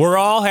 We're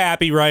all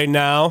happy right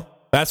now.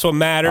 That's what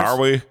matters. Are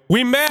we?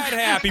 We mad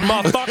happy,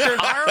 motherfucker.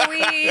 Are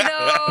we,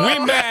 though?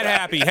 We mad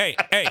happy. Hey,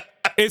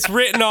 it's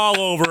written all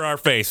over our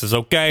faces,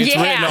 okay? It's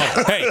Yeah. written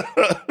all.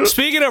 Hey,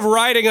 speaking of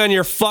writing on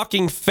your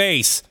fucking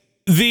face,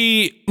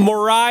 the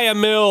Moriah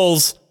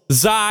Mills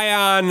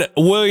Zion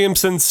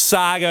Williamson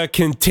saga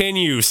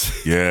continues.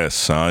 Yes,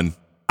 son.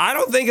 I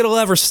don't think it'll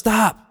ever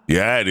stop.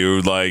 Yeah,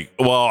 dude. Like,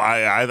 well,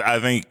 I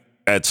think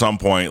at some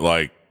point,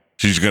 like,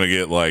 she's gonna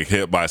get like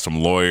hit by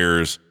some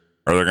lawyers,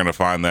 or they're gonna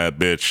find that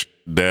bitch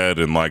dead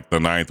in like the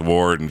 9th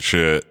Ward and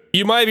shit.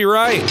 You might be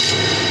right.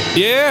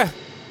 Yeah.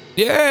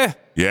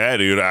 Yeah,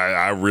 dude.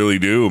 I really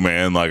do,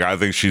 man. Like, I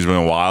think she's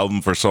been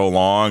wilding for so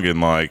long, and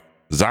like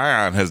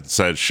Zion hasn't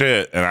said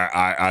shit, and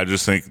I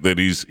just think that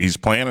he's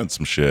planning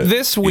some shit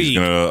This week. He's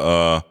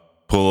gonna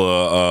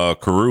pull a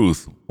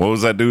Caruth. What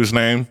was that dude's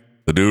name?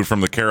 The dude from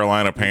the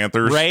Carolina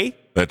Panthers, Ray?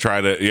 That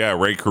tried to,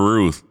 Ray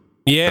Caruth.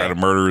 Yeah. Tried to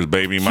murder his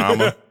baby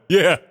mama.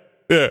 Yeah.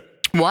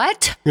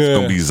 What? It's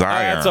gonna be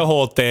Zion. That's a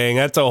whole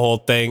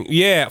thing.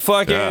 Yeah,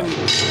 fucking.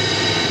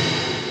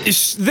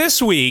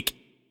 This week,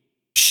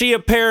 she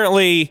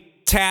apparently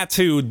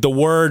tattooed the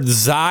word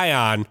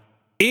Zion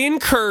in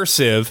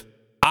cursive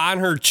on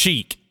her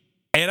cheek.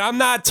 And I'm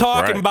not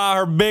talking about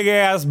her big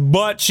ass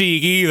butt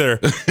cheek either.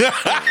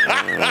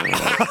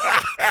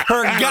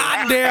 Her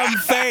goddamn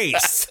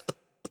face.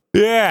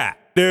 Yeah,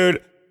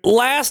 dude.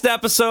 Last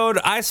episode,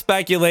 I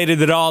speculated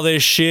that all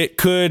this shit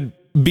could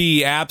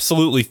be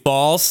absolutely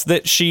false,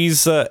 that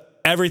she's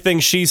everything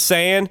she's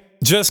saying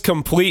just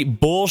complete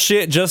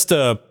bullshit, just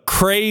a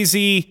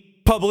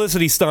crazy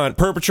publicity stunt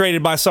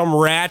perpetrated by some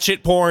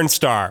ratchet porn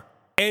star,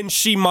 and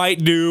she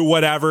might do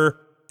whatever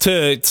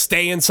to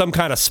stay in some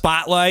kind of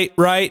spotlight,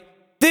 right?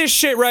 This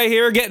shit right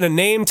here, getting a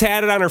name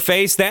tatted on her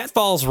face, that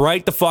falls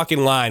right the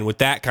fucking line with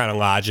that kind of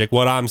logic,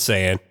 what I'm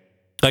saying.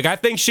 Like, I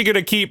think she's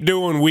gonna keep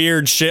doing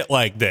weird shit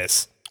like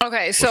this.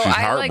 Okay, so she's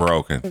I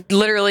heartbroken.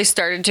 literally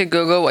started to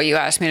Google what you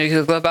asked me to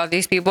Google about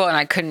these people, and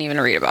I couldn't even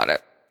read about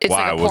it. It's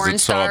Why? like a Was porn it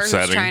so star who's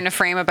upsetting? trying to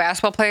frame a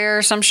basketball player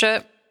or some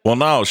shit. Well,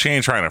 no, she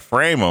ain't trying to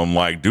frame him.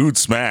 Like, dude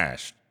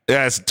smashed.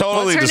 Yeah, it's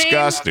totally What's her name?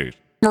 disgusting.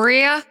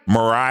 Maria?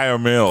 Moriah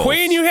Mills.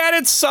 Queen, you had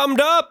it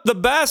summed up the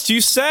best.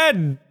 You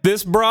said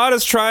this broad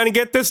is trying to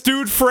get this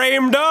dude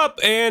framed up,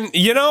 and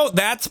you know,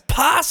 that's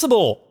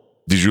possible.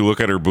 Did you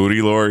look at her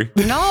booty, Lori?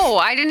 No,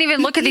 I didn't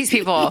even look at these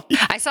people.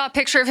 I saw a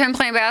picture of him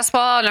playing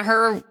basketball and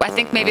her, I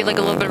think maybe like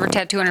a little bit of her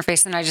tattoo on her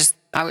face, and I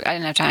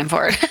didn't have time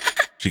for it.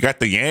 She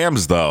got the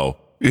yams, though.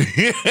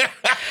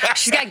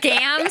 She's got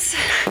gams.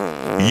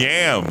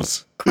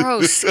 Yams.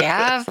 Gross,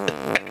 Scav.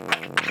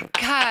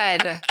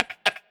 God.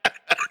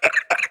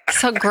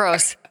 So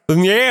gross.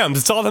 Them yams.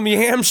 It's all them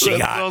yams she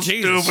got. so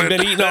Jesus, she's stupid.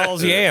 been eating all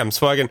those yams.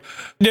 Fucking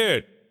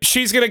dude,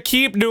 she's gonna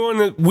keep doing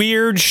the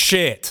weird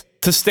shit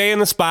to stay in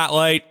the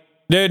spotlight.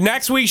 Dude,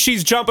 next week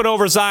she's jumping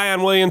over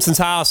Zion Williamson's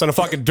house on a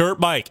fucking dirt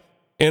bike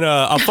in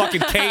a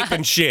fucking cape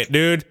and shit,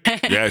 dude.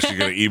 Yeah, she's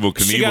gonna evil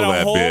Knievel She got a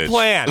that whole bitch.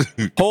 plan.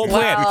 Whole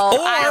plan.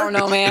 Well, I don't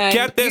know, man.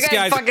 Get this, you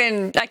guys. guys.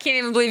 I can't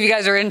even believe you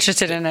guys are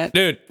interested in it.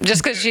 Dude.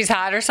 Just because she's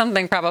hot or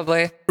something,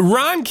 probably.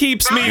 Ron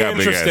keeps me got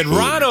big interested. ass booty.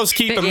 Ronno's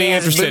keeping me Big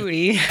ass interested.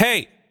 booty.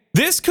 Hey,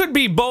 this could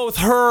be both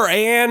her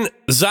and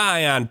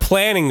Zion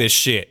planning this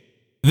shit.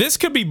 This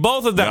could be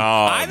both of them. No,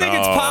 I think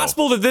it's no.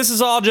 possible that this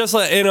is all just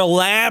an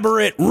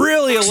elaborate,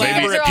 really You guys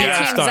elaborate are all PR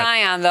Team stunt.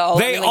 Zion, though.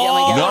 They Let me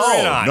all guess. are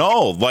in on it.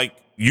 No, like,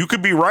 you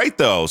could be right,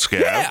 though,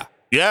 Scav. Yeah.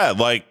 Yeah,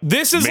 like,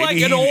 This is maybe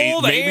like an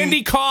old maybe-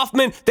 Andy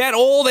Kaufman, that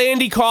old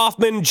Andy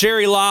Kaufman,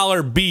 Jerry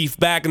Lawler beef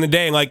back in the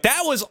day. Like,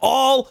 that was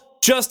all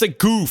just a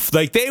goof.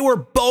 Like, they were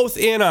both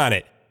in on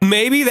it.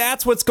 Maybe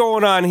that's what's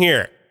going on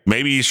here.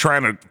 Maybe he's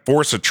trying to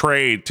force a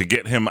trade to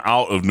get him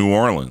out of New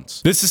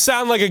Orleans. This is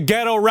sound like a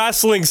ghetto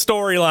wrestling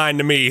storyline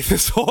to me,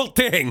 this whole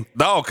thing.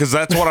 No, because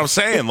that's what I'm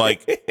saying.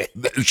 Like,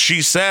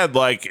 she said,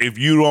 like, if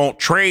you don't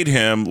trade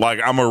him, like,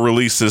 I'm going to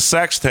release this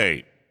sex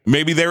tape.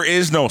 Maybe there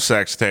is no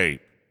sex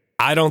tape.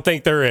 I don't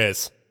think there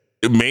is.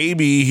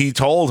 Maybe he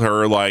told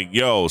her, like,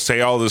 yo,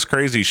 say all this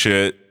crazy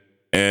shit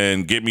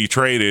and get me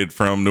traded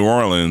from New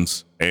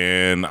Orleans,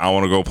 and I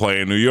want to go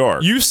play in New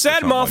York. You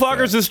said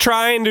motherfuckers is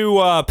trying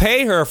to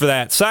pay her for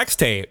that sex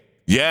tape.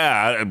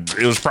 Yeah,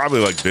 it was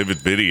probably like Vivid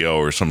Video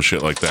or some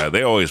shit like that.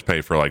 They always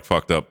pay for like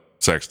fucked up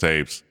sex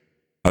tapes.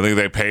 I think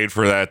they paid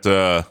for that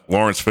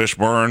Lawrence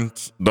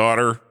Fishburne's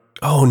daughter.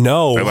 Oh,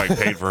 no. They like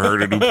paid for her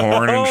to do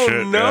porn and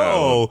shit.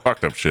 No. Yeah,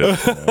 fucked up shit.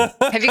 Yeah.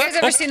 Have you guys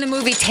ever seen the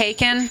movie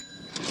Taken?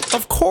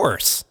 Of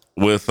course.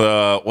 With,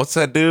 what's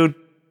that dude?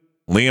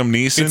 Liam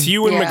Neeson? It's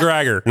Ewan Yeah.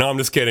 McGregor. No, I'm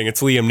just kidding.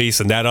 It's Liam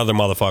Neeson, that other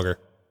motherfucker.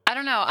 I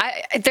don't know.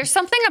 There's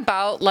something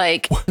about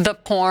like the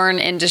porn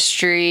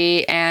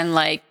industry and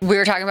like we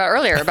were talking about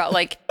earlier about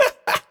like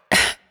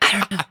I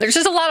don't know. There's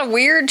just a lot of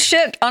weird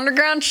shit,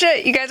 underground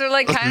shit. You guys are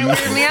like kind of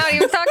weirding me out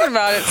even talking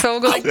about it. So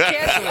we'll go like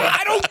casually.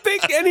 I don't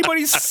think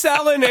anybody's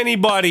selling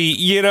anybody,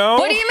 you know?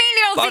 What do you mean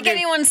you don't think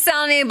anyone's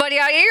selling anybody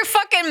out? Are you your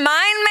fucking mind,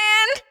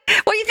 man?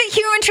 What do you think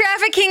human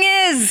trafficking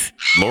is?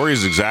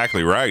 Lori's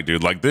exactly right,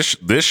 dude. Like this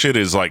shit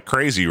is like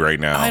crazy right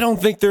now. I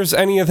don't think there's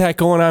any of that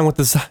going on with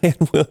the Zion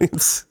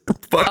Williams.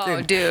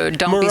 Oh, dude,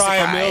 don't be Mariah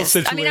surprised. Mills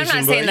situation. I mean, I'm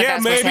not saying that yeah,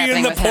 that's what's maybe in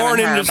happening the with him porn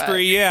and her,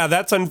 industry. Yeah,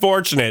 that's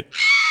unfortunate.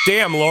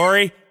 Damn,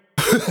 Lori.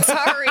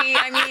 Sorry,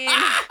 I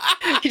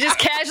mean, you're just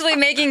casually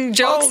making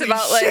jokes Holy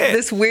about like shit.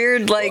 this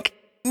weird like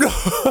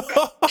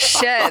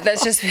shit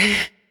that's just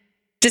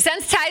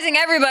desensitizing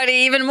everybody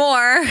even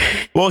more.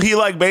 Well, he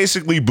like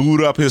basically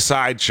booed up his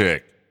side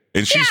chick,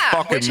 and she's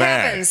fucking which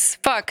mad. happens.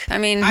 Fuck. I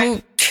mean,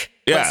 who?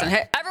 Yeah. Listen,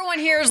 hey, everyone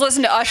here has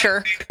listened to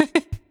Usher.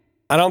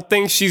 I don't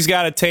think she's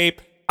got a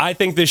tape. I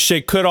think this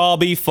shit could all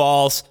be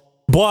false.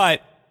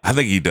 But I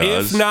think he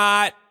does. if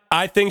not,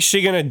 I think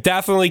she gonna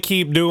definitely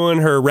keep doing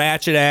her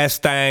ratchet ass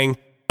thing.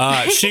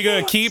 She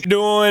gonna keep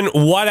doing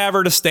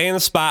whatever to stay in the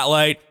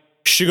spotlight.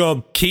 She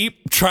gonna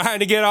keep trying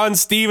to get on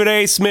Stephen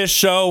A. Smith's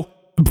show.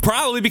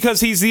 Probably because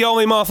he's the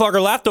only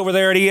motherfucker left over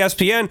there at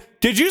ESPN.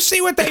 Did you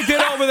see what they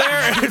did over there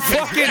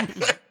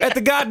at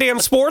the goddamn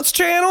sports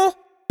channel?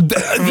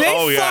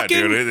 Oh yeah,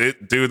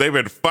 dude! Dude, they've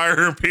been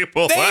firing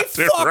people They left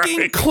and fucking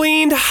right.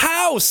 cleaned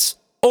house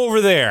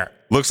over there.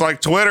 Looks like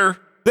Twitter.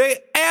 They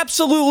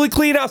absolutely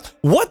cleaned house.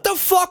 What the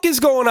fuck is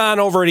going on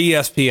over at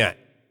ESPN?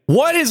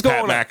 What is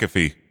going Pat on?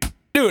 McAfee.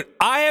 Dude,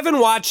 I haven't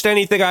watched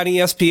anything on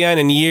ESPN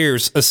in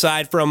years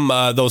aside from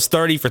those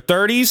 30 for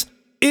 30s.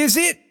 Is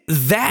it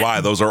that? Why?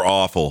 Those are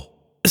awful.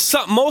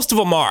 Most of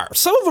them are.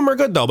 Some of them are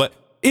good, though, but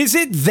is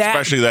it that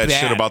Especially that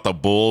bad? shit about the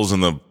Bulls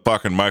and the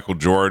fucking Michael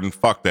Jordan.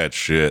 Fuck that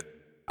shit.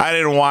 I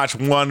didn't watch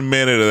 1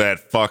 minute of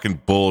that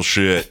fucking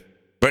bullshit.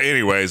 But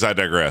anyways, I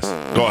digress.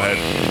 Go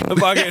ahead.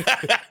 Fucking-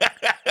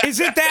 Is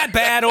it that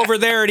bad over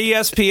there at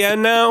ESPN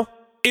now?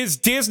 Is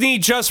Disney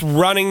just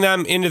running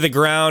them into the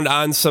ground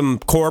on some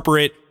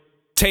corporate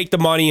take the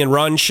money and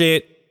run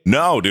shit?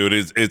 No, dude,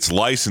 it's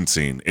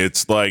licensing.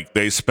 It's like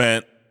they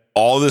spent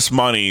all this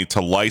money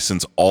to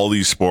license all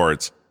these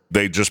sports.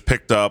 They just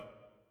picked up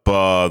the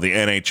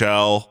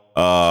NHL.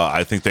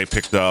 I think they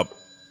picked up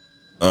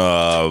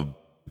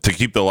to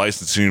keep the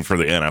licensing for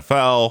the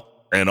NFL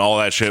and all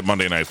that shit,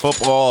 Monday Night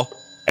Football.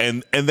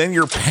 And then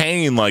you're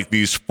paying like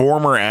these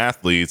former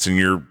athletes and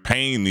you're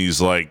paying these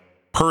like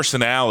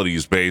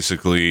personalities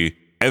basically,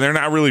 and they're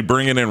not really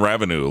bringing in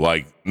revenue.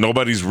 Like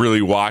nobody's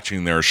really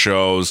watching their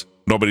shows.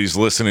 Nobody's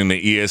listening to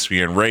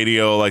ESPN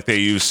radio like they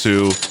used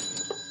to.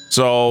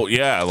 So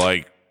yeah,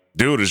 like,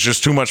 dude, it's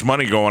just too much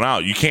money going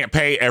out. You can't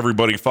pay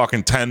everybody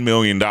fucking $10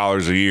 million a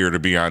year to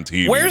be on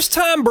TV. Where's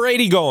Tom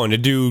Brady going to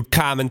do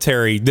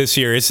commentary this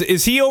year? Is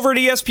he over at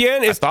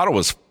ESPN? I thought it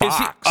was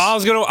Fox.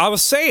 I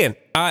was saying,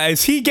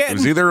 is he getting? It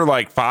was either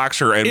like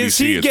Fox or NBC. Is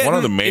he It's getting, one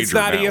of the major It's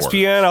not networks.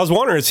 ESPN. I was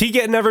wondering, is he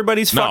getting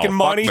everybody's No, fucking fuck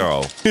money?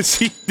 no.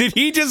 Did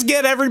he just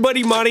get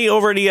everybody money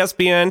over at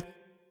ESPN?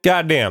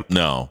 Goddamn.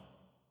 No,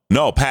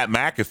 Pat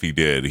McAfee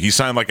did. He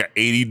signed like an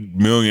 $80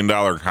 million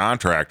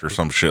contract or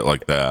some shit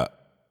like that.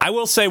 I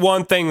will say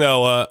one thing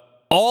though.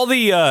 All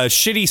the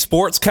shitty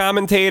sports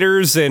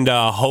commentators and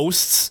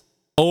hosts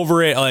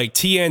over at like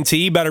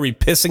TNT better be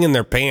pissing in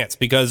their pants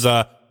because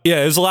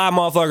there's a lot of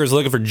motherfuckers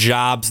looking for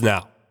jobs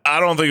now. I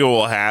don't think it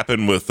will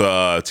happen with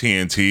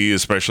TNT,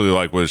 especially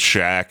like with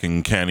Shaq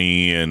and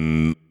Kenny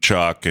and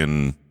Chuck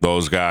and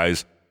those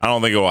guys. I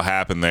don't think it will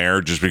happen there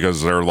just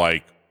because they're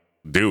like,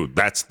 dude,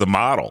 that's the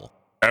model.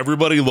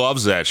 Everybody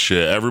loves that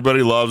shit.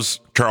 Everybody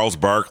loves Charles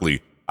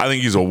Barkley. I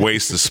think he's a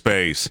waste of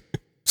space.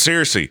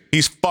 Seriously,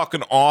 he's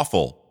fucking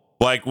awful.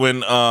 Like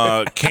when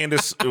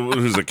Candace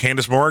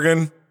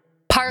Morgan?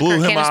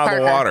 Blew him out of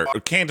the water.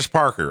 Candace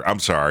Parker, I'm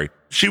sorry.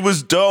 She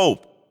was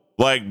dope.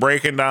 Like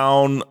breaking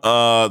down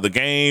the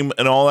game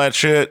and all that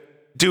shit.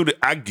 dude,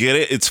 I get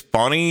it. It's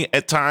funny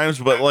at times,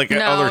 but like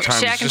at other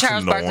times, Shaq it's and just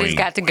Charles annoying. Barkley's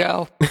got to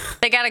go.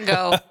 They got to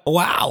go.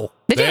 Wow.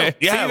 They do. Yeah,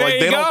 Yeah, see, like there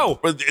they you go.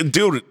 don't,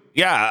 dude.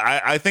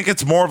 Yeah, I think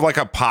it's more of like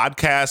a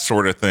podcast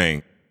sort of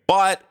thing,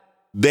 but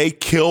they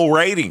kill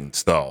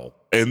ratings though,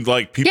 and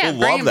like people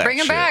love that. Bring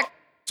him shit. back.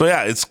 So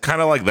yeah, it's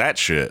kind of like that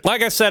shit.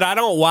 Like I said, I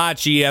don't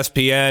watch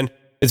ESPN.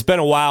 It's been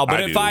a while,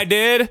 but if I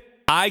did,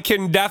 I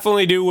can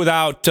definitely do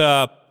without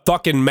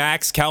fucking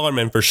Max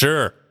Kellerman for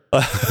sure.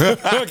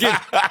 Fucking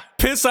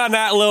piss on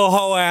that little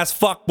hoe ass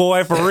fuck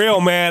boy for real,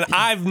 man.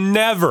 I've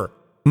never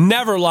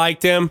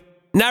liked him.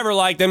 Never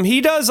liked him. He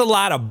does a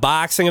lot of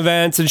boxing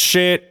events and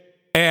shit.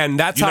 And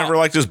that's You how never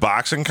liked his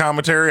boxing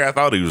commentary? I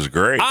thought he was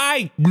great.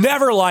 I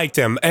never liked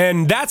him.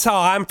 And that's how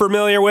I'm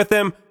familiar with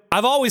him.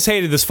 I've always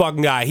hated this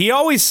fucking guy. He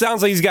always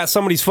sounds like he's got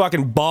somebody's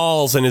fucking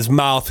balls in his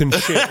mouth and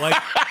shit. Like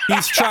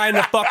he's trying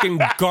to fucking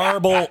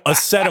garble a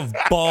set of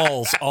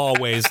balls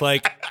always.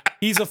 Like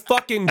he's a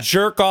fucking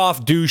jerk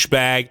off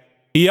douchebag.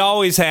 He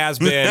always has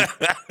been.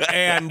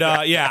 And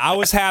yeah, I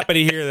was happy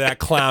to hear that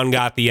clown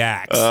got the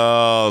axe.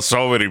 Oh,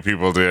 so many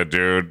people did,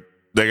 dude.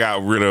 They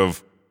got rid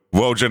of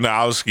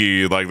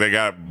Wojnarowski, like they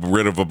got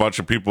rid of a bunch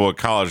of people at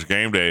College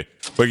Game Day.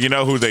 But you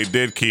know who they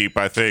did keep,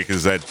 I think,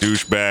 is that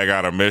douchebag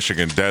out of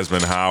Michigan,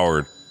 Desmond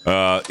Howard.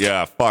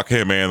 Yeah, fuck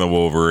him and the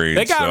Wolverines.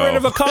 They got rid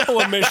of a couple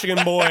of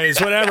Michigan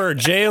boys, whatever.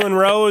 Jalen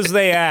Rose,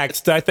 they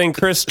axed. I think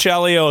Chris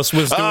Chelios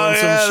was doing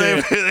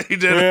some shit. They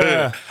did.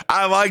 Yeah.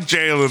 I like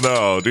Jalen,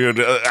 though, dude.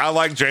 I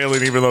like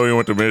Jalen even though he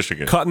went to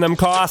Michigan. Cutting them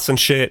costs and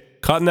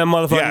shit. Cutting them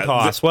motherfucking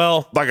costs.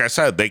 Well, like I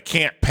said, they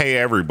can't pay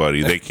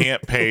everybody. They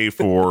can't pay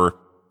for...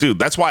 Dude,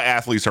 that's why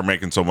athletes are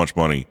making so much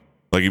money.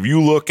 Like, if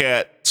you look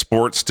at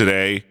sports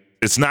today,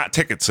 it's not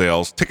ticket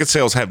sales. Ticket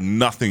sales have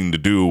nothing to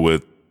do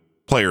with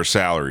player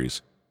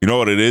salaries. You know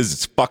what it is?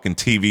 It's fucking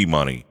TV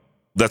money.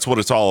 That's what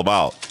it's all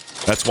about.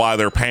 That's why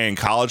they're paying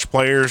college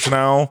players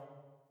now,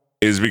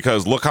 is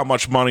because look how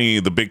much money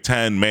the Big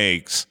Ten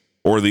makes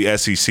or the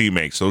SEC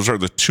makes. Those are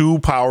the two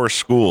power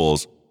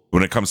schools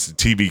when it comes to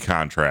TV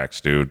contracts,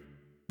 dude.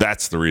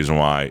 That's the reason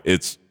why.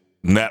 It's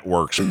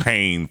networks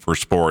paying for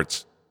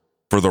sports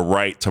for the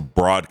right to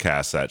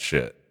broadcast that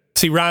shit.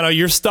 see, Ronno,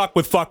 you're stuck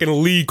with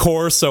fucking Lee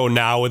Corso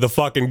now with the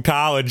fucking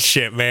college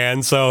shit,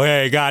 man. So,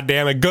 hey,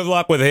 goddamn it. Good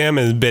luck with him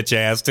and his bitch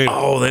ass, too.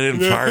 Oh, they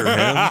didn't fire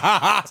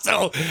him?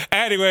 So,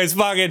 anyways,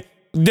 fucking,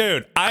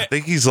 dude. I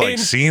think he's like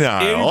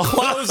senile. In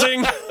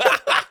closing,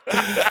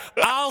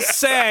 I'll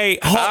say,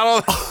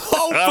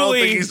 hopefully, I don't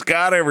think he's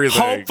got everything.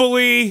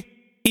 Hopefully,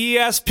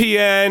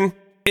 ESPN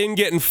isn't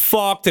getting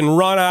fucked and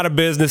run out of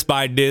business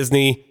by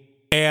Disney.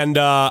 And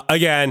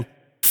again,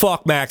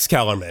 fuck Max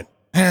Kellerman.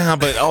 Yeah,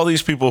 but all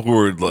these people who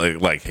are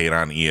like hate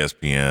on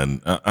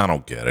ESPN, I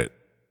don't get it.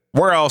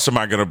 Where else am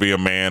I going to be a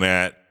man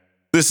at?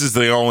 This is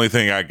the only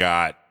thing I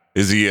got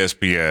is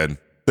ESPN.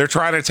 They're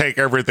trying to take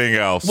everything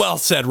else. Well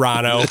said,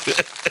 Ronno.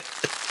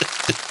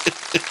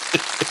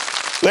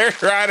 They're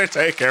trying to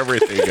take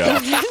everything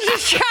else.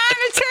 Just trying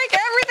to take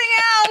everything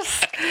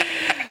else.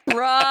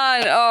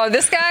 Ron. Oh,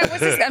 this guy. What's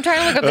this? I'm trying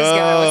to look up this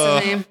guy.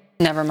 What's his name?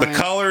 Never mind. The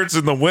coloreds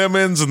and the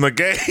women's and the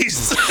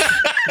gays.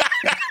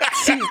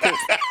 Jesus.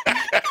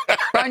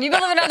 Ron, you've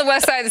been living on the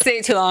west side of the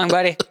state too long,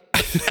 buddy.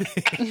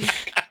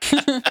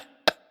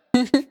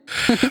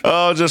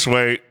 Oh, just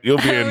wait. You'll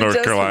be in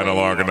North Carolina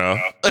long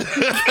enough.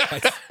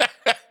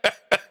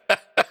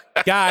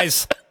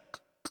 Guys,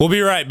 we'll be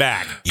right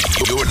back.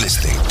 You're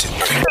listening to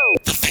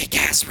The Fake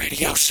Ass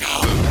Radio Show.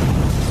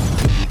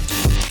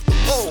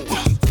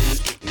 Oh.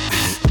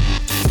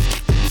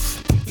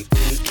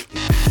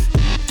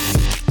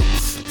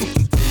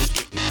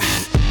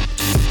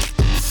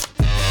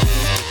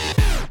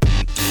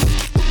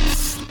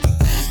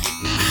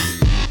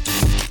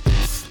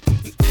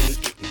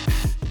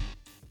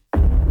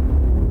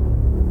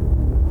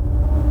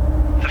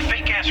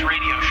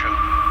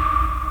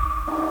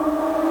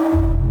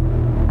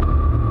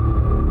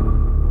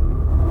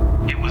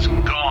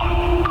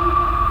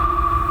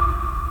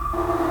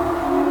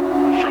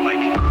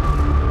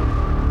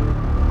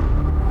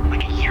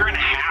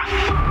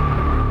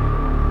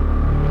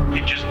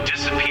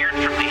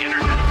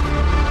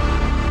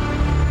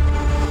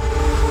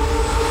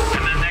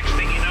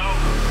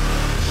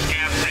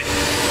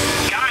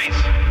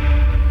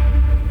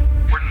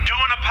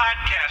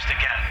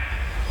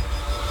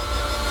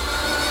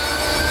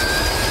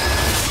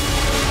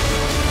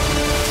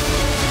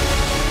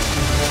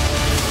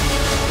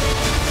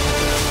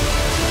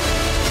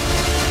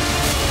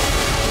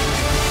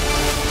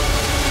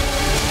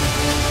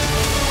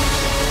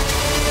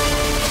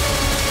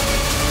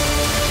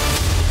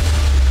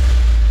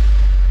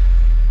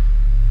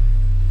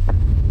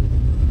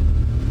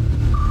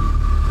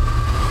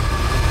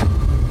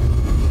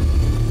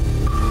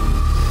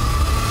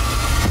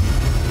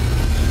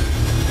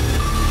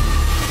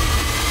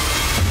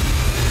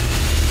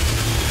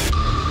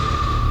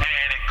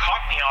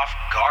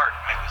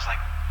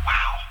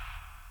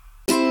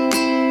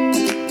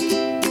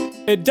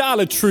 At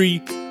Dollar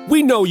Tree,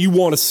 we know you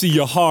want to see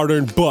your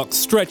hard-earned bucks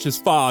stretch as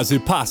far as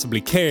it possibly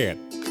can.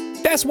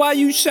 That's why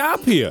you shop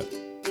here.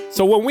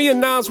 So when we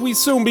announced we'd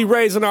soon be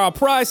raising our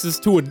prices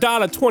to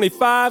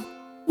 $1.25,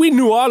 we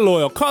knew our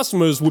loyal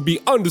customers would be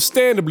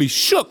understandably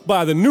shook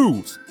by the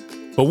news.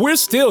 But we're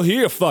still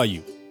here for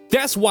you.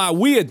 That's why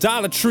we at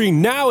Dollar Tree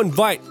now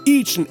invite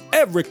each and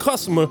every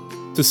customer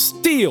to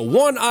steal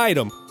one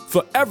item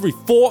for every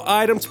 4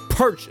 items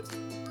purchased.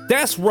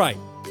 That's right.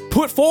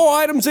 Put 4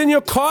 items in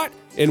your cart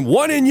and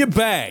 1 in your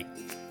bag.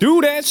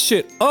 Do that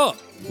shit up.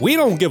 We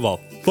don't give a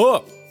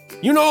fuck.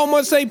 You know how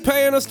much they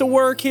paying us to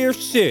work here?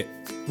 Shit.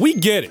 We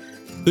get it.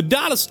 The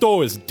dollar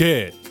store is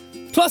dead.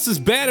 Plus, it's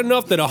bad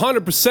enough that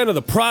 100% of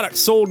the products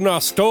sold in our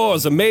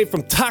stores are made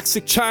from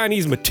toxic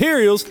Chinese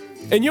materials,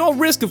 and your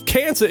risk of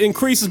cancer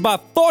increases by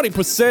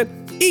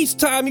 40% each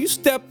time you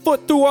step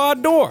foot through our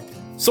door.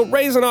 So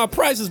raising our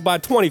prices by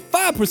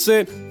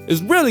 25%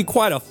 is really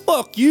quite a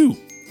fuck you.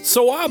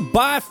 So our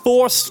buy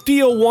 4,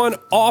 steal 1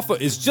 offer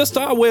is just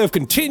our way of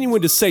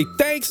continuing to say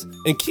thanks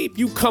and keep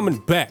you coming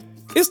back.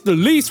 It's the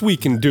least we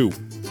can do.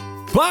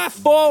 Buy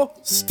 4,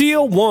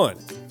 steal 1.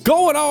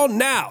 Going on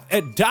now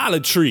at Dollar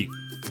Tree.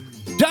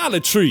 Dollar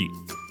Tree,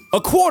 a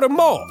quarter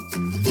more.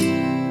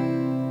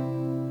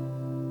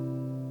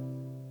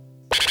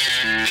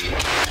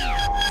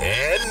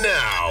 And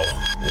now,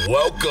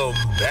 welcome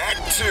back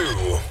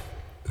to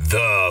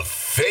the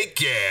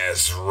Fake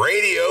Ass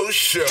Radio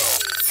Show.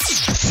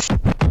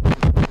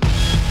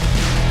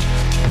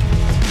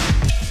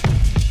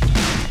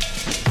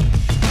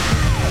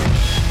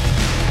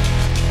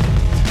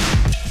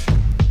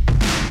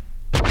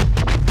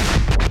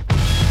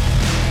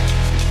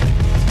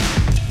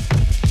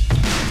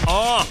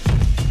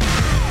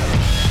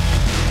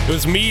 It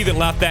was me that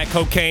left that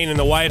cocaine in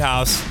the White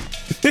House.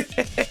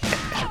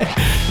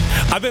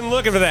 I've been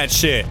looking for that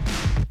shit.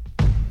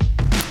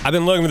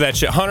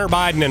 Hunter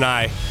Biden and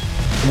I,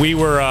 we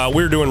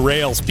were doing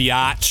rails,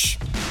 biatch.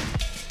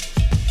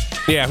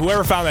 Yeah,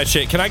 whoever found that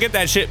shit, can I get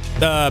that shit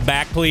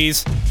back,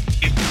 please?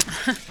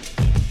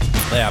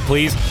 Yeah,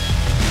 please.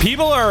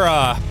 People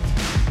are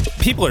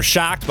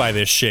shocked by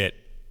this shit.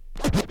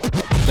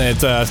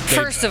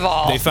 First of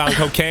all, they found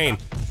cocaine.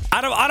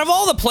 Out of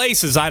all the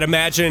places I'd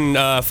imagine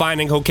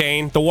finding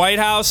cocaine, the White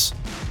House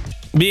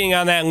being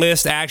on that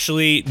list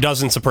actually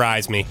doesn't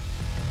surprise me.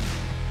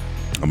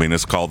 I mean,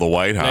 it's called the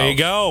White House. There you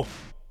go.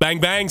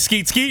 Bang, bang,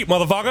 skeet, skeet,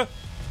 motherfucker.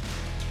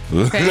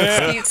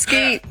 skeet,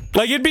 skeet.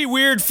 Like, it'd be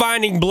weird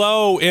finding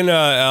blow in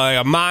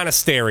a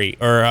monastery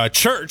or a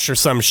church or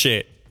some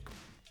shit.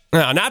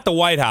 No, not the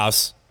White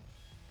House.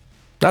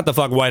 Not the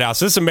fucking White House.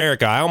 This is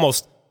America. I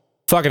almost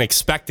fucking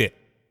expect it.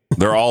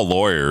 They're all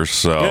lawyers,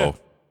 so... Yeah.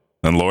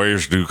 And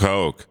lawyers do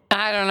coke.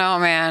 I don't know,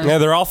 man. Yeah,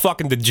 they're all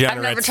fucking degenerates.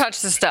 I've never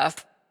touched the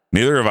stuff.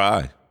 Neither have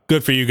I.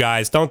 Good for you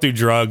guys. Don't do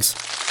drugs,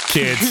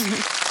 kids.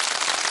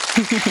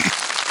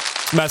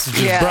 This message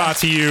is brought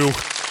to you.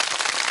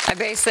 I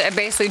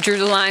basically drew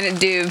the line at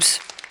dubs.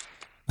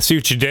 See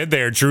what you did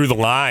there. Drew the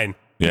line.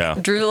 Yeah.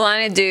 Drew the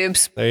line at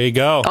dubs. There you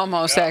go.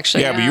 Almost,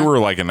 actually. Yeah, but you were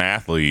like an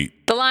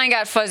athlete. The line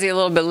got fuzzy a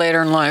little bit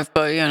later in life,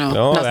 but, nothing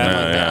like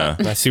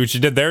that. I see what you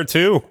did there,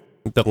 too.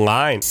 The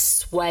line.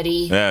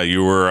 Sweaty. Yeah,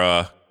 you were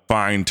a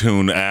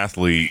fine-tuned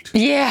athlete.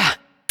 Yeah.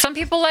 Some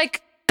people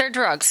like their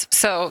drugs.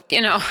 So,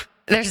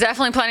 there's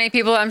definitely plenty of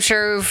people, I'm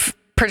sure, who've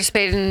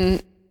participated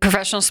in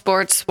professional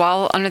sports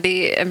while under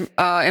the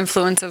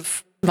influence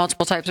of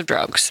multiple types of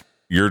drugs.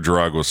 Your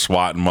drug was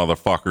swatting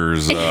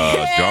motherfuckers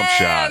jump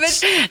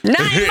shots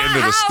not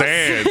into the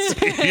stands.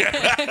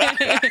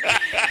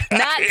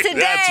 Not today.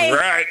 That's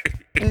right.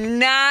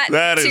 Not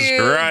That is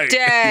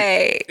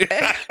today.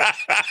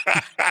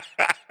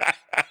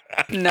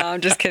 No,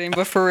 I'm just kidding,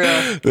 but for real.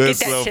 That's Get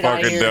that so shit out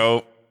of fucking here.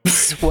 dope.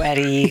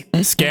 Sweaty.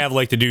 Scav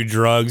like to do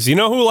drugs. You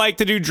know who like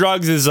to do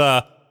drugs is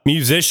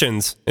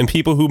musicians and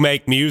people who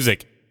make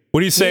music.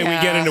 What do you say we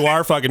get into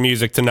our fucking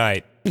music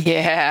tonight?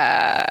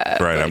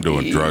 Yeah. Right, I'm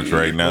doing drugs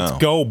right now. Let's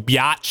go,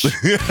 biatch.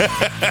 When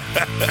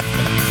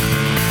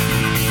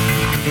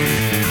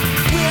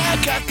I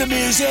got the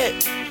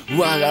music,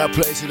 well, I got a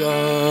place to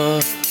go.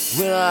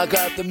 When I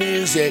got the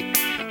music,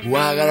 well,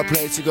 I got a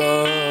place to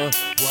go.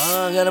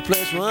 Well, I got a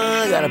place, well,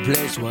 I got a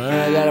place, well,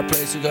 I got a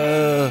place to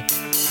go.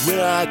 When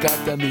I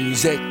got the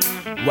music,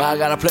 well, I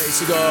got a place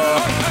to go. When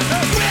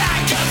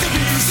I got the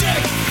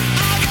music,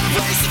 I got a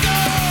place to go.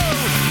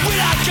 When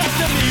I got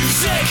the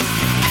music,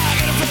 I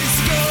got a place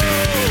to go.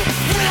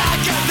 When I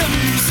got the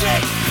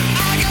music,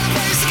 I got a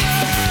place to go.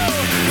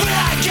 When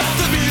I got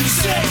the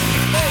music,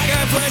 I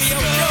got a place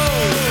to go.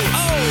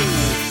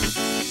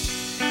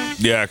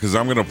 Yeah, because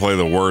I'm going to play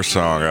the worst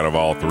song out of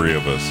all three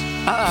of us.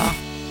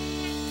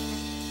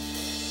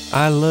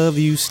 I love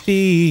you,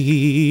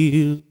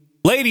 Steve.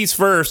 Ladies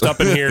first up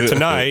in here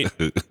tonight.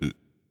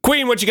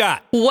 Queen, what you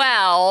got?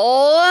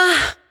 Well,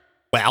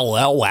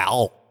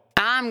 Well.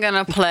 I'm going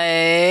to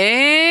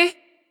play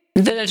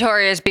the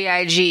Notorious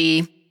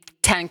B.I.G.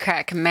 10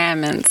 Crack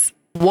Commandments.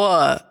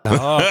 What?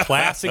 Oh,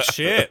 classic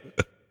shit.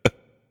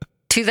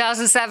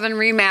 2007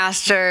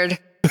 remastered.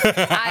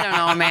 I don't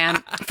know,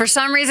 man. For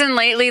some reason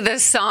lately,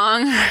 this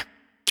song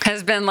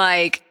has been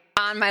like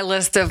on my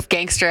list of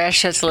gangster ass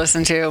shit to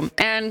listen to.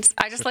 And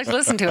I just like to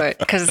listen to it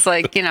because it's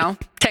like, 10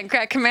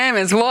 Crack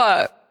Commandments,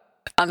 what?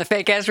 On the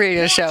Fake Ass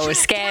Radio Show with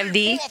Scav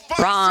D,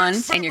 Ron,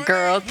 and your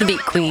girl, the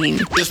Beat Queen.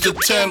 It's the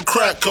 10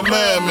 Crack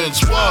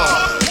Commandments,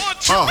 wow.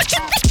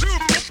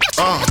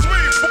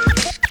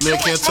 Man,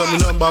 can't tell me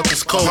nothing about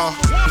this coke.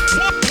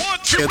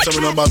 Can't tell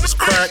me nothing about this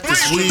crack,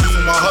 this weed,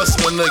 and my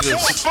hustling niggas.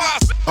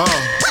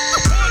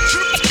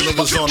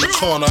 Niggas on the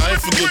corner, I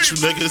ain't forget you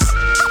niggas.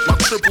 My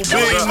triple B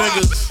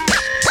niggas. 1,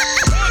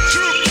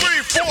 2,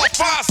 3, 4,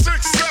 5,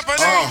 6, 7,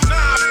 8,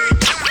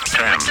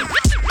 9.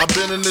 I've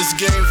been in this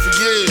game for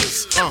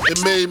years.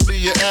 It made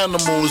me an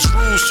animal. It's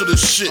rules to this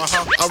shit.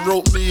 I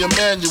wrote me a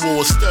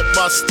manual, a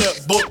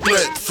step-by-step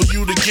booklet for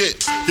you to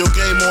get your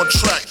game on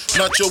track.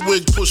 Not your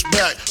wig pushed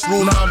back.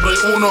 Rule number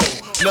uno.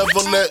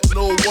 Never let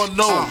no one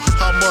know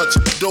how much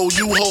dough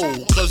you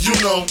hold. Cause you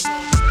know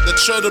that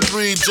try to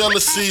breed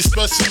jealousy,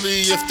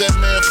 especially if that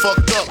man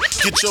fucked up.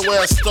 Get your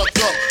ass stuck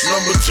up.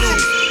 Number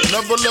 2,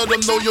 never let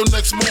them know your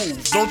next move.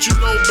 Don't you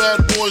know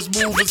bad boys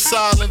move in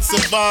silence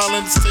and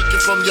violence? Take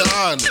it from your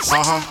highness.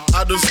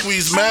 I done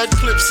squeeze mad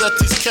clips at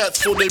these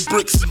cats for they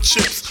bricks and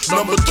chips.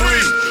 Number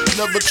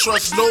 3, never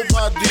trust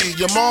nobody.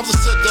 Your mom's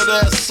set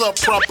that ass up,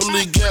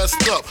 properly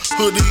gassed up,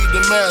 hoodie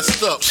the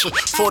masked up.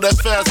 For that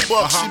fast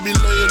buck, she be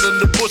laying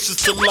in the bushes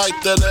to light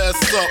that ass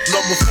up.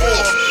 Number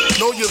 4,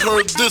 know you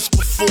heard this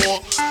before.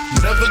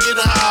 Never get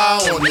high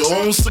on your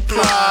own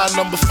supply.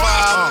 Number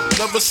 5,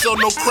 never sell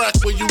no crack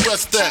where you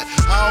rest at.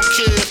 I don't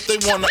care if they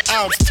want an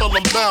ounce, tell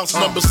them bounce.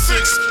 Number 6,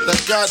 that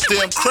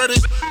goddamn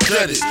credit,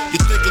 get it. You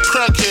think a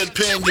crackhead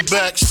paying your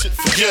back, shit,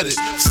 forget it.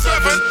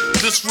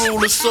 7, this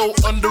rule is so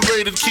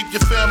underrated. Keep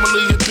your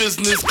family and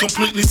business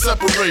completely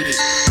separated.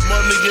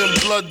 Money and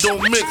blood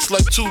don't mix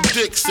like 2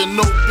 dicks and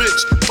no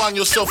bitch. Find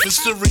yourself in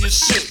serious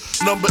shit.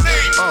 Number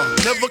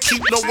 8, never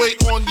keep no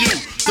weight on you.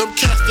 Them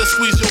cats that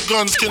squeeze your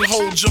guns can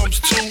hold jumps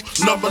too.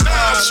 Number 9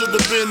 should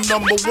have been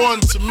number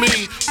 1 to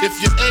me. If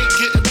you ain't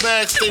getting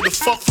back, stay the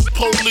fuck from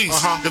police.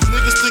 If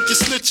niggas think you're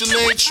snitching, they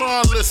ain't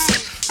trying to listen.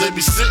 They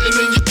be sitting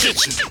in your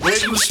kitchen,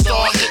 waiting to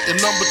start hitting.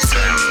 Number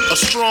 10, a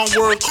strong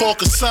word called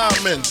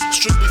consignment.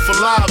 Strictly for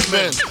live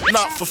men,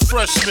 not for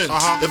freshmen.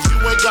 If you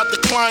ain't got the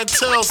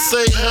clientele,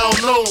 say hell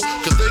no.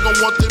 Cause they gon'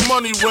 want their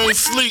money, rain,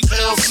 sleet,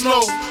 hell,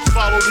 snow.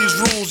 Follow these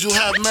rules, you'll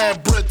have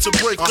mad bread to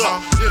break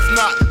up. If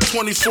not,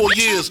 24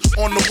 years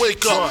on the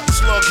wake up.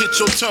 Slug hit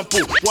your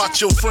temple,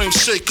 watch your frame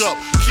shake up.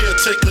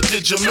 Caretaker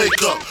did your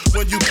makeup.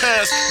 When you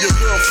pass, your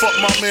girl fucked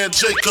my man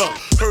Jacob.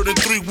 Heard in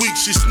 3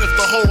 weeks she sniffed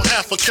the whole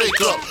half a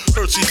cake up.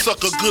 Heard she suck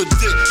a good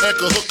dick and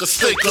could hook a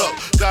steak up.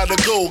 Gotta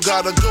go,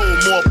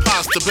 more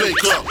pies to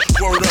bake up.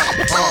 Word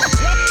up,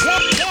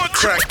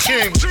 Crack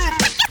King,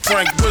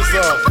 Frank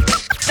Wizard.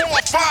 4,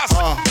 5,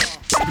 1,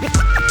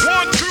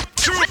 2,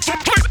 2,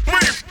 3,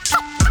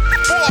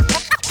 4,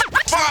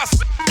 5.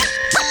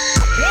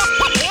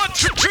 1,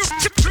 2, 2,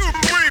 2,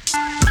 3,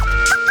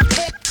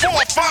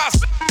 4,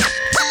 5.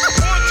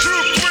 1,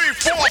 2, 3,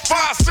 4,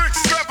 5,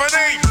 6, 7,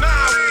 8,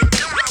 9,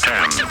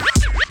 10.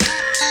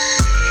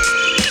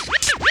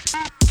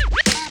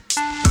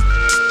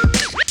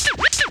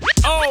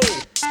 Oh,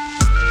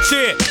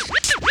 shit.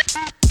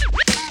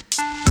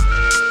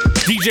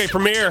 DJ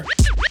Premier.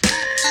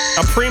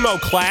 A primo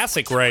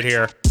classic right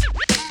here.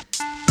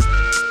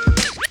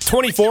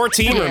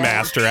 2014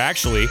 remaster,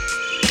 actually.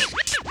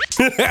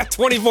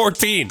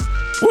 2014.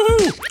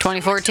 Woohoo!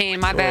 2014,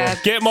 my bad.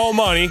 Get more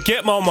money.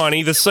 Get more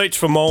money. The search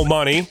for more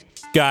money.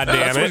 God damn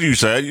That's it. what you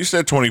said. You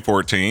said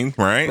 2014,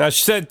 right?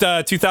 She said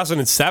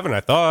 2007, I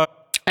thought.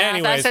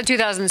 Anyways, I said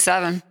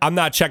 2007. I'm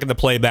not checking the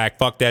playback.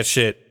 Fuck that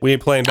shit. We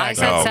ain't playing back. I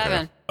said now.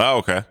 7. Oh,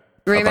 okay.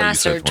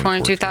 Remastered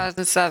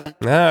 2007.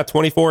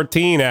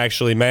 2014,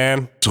 actually,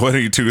 man.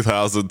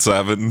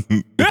 2007.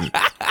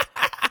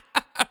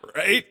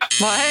 Right?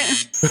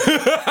 What?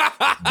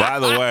 By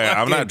the way,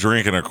 I'm not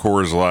drinking a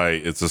Coors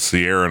Light. It's a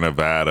Sierra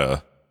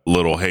Nevada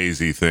little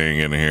hazy thing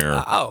in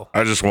here. Oh.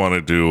 I just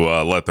wanted to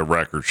let the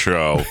record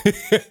show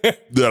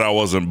that I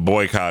wasn't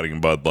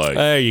boycotting Bud Light.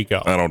 There you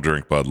go. I don't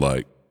drink Bud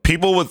Light.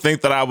 People would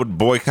think that I would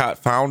boycott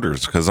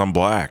Founders because I'm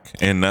black,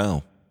 and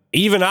no.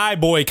 Even I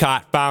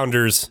boycott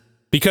Founders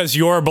because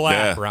you're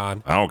black,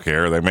 Ron. I don't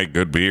care. They make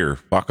good beer.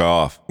 Fuck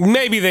off.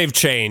 Maybe they've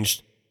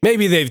changed.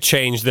 Maybe they've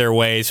changed their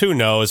ways. Who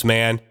knows,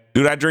 man?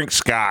 Dude, I drink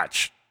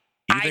scotch.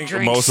 You I think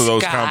drink most of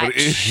those scotch.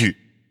 companies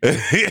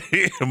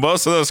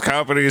most of those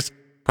companies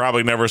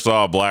probably never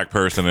saw a black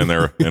person in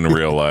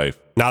real life.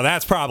 Now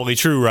that's probably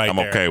true right I'm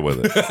there. okay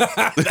with it.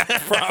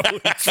 That's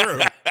probably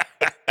true.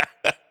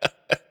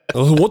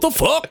 What the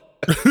fuck?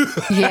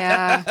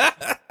 Yeah.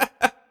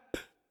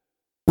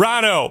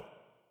 Ronno,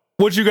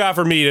 what you got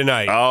for me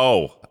tonight?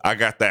 Oh, I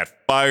got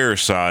that fire,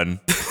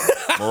 son.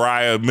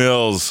 Moriah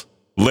Mills'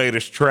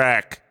 latest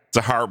track. It's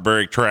a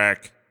heartbreak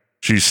track.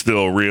 She's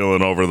still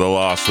reeling over the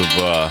loss of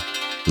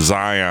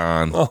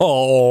Zion.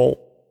 Oh.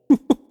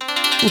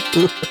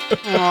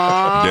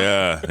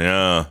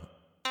 Yeah.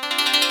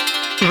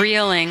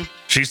 Reeling.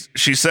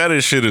 She said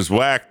his shit is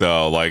whack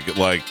though. Like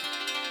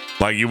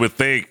you would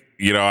think.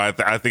 You know,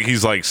 I think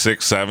he's like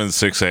 6'7",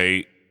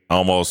 6'8".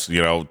 almost,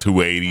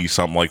 280,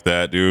 something like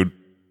that, dude.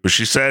 But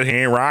she said he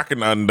ain't rocking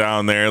nothing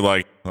down there.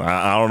 Like,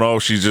 I don't know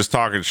if she's just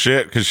talking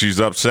shit because she's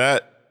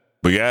upset.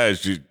 But yeah,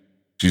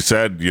 she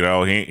said, he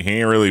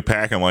ain't really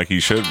packing like he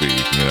should be,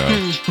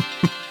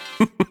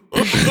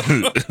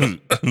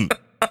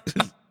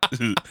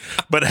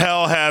 But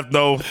hell hath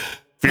no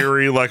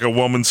fury like a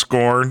woman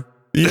scorned.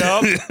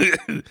 Yep.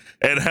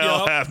 And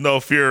hell hath no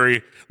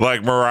fury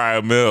like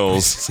Moriah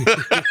Mills.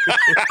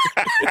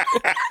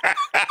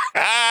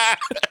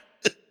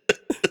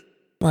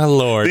 My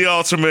Lord. The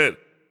ultimate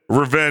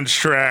revenge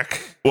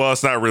track. Well,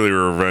 it's not really a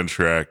revenge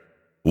track.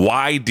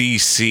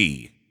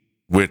 YDC,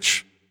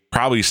 which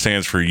probably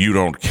stands for You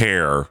Don't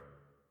Care.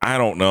 I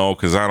don't know,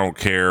 because I don't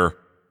care.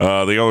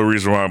 The only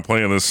reason why I'm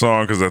playing this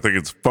song because I think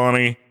it's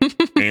funny.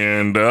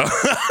 And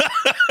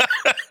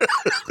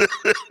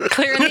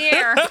Clear in the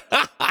air.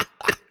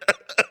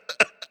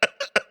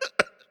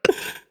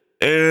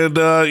 And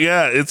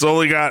yeah, it's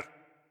only got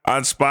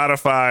on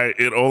Spotify,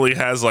 it only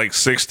has like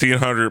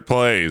 1,600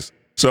 plays.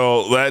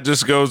 So that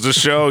just goes to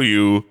show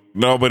you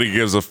nobody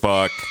gives a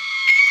fuck.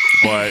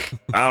 But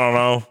I don't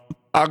know.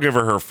 I'll give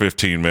her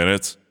 15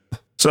 minutes.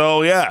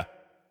 So yeah,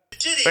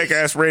 fake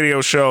ass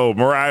radio show,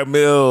 Moriah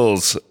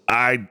Mills.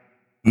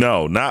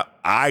 No,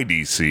 not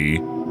IDC,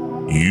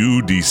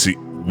 UDC,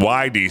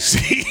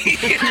 YDC.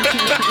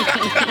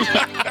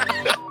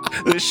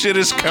 This shit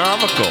is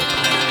comical.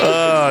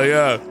 Oh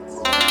yeah.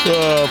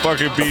 Oh,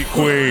 fucking beat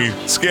queen,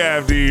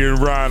 Scav and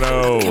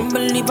Ronno. Can't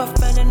believe I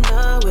fell in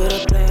love with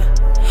a plan.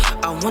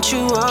 I want you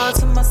all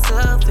to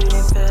myself, it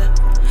ain't fair.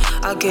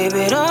 I gave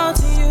it all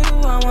to you,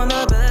 I want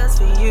the best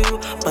for you,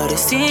 but it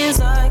seems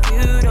like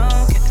you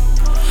don't care.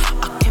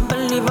 I can't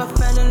believe I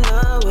fell in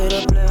love with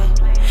a plan.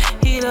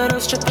 He let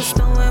us strippers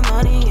throwing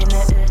money in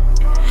the air.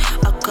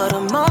 I cut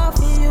him off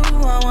for you,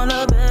 I want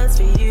the best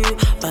for you,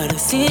 but it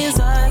seems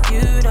like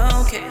you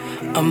don't care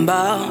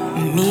about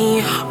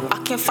me.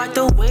 I can't fight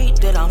the weight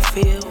that I'm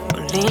feeling.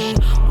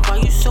 Why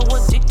you so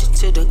addicted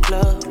to the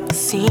club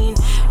scene?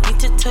 Need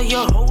to tell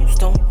your hoes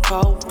don't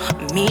call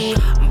me.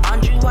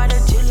 Mind you out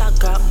of jail, I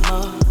got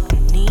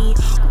money.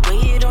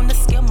 Weigh it on the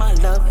scale, my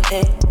love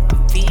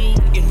heavy.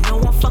 You know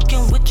I'm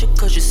fucking with you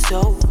cause you're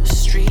so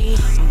street.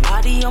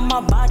 Body on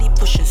my body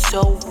pushing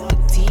so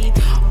deep.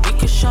 We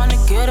could shine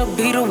together,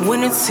 be the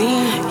winning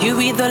team. You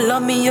either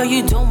love me or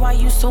you don't, why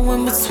you so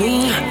in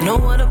between? No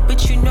other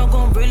bitch you know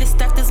gon' really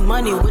stack this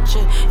money with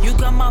you. You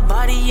got my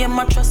body and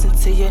my trust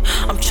into you.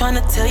 I'm trying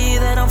to tell you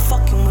that I'm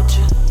fucking with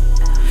you.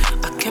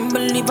 I can't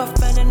believe I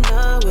fell in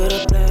love with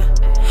a plan.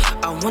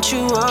 I want you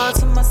all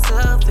to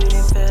myself, it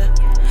ain't fair.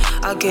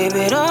 I gave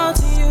it all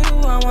to you,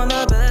 I want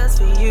the best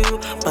for you,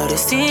 but it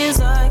seems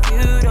like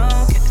you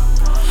don't care.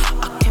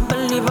 I can't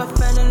believe I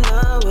fell in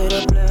love with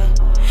a plan.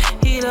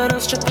 He let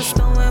us strippers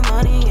throwing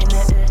money in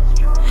the air.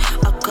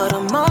 I cut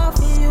him off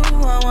for you,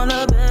 I want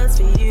the best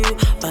for you,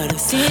 but it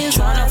seems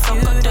like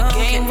you don't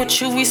care. Game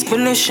with you, we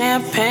spilling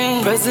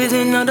champagne.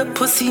 President of the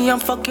pussy, I'm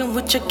fucking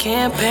with your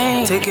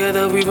campaign.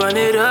 Together we run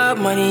it up,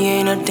 money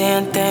ain't a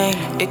damn thing.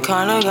 It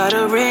kinda got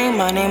a ring,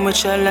 my name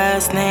with your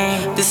last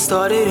name. This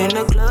started in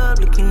the club,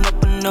 looking up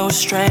with no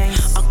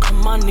strings. I cut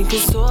my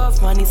niggas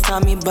off, money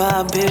time me by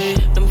a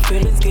bit. Them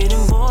feelings get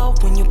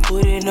involved when you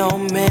put it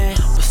on me.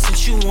 But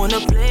since you wanna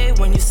play,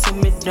 when you see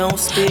me don't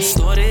speak.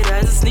 Started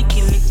as a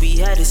sneaky link, we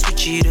had to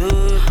switch it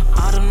up.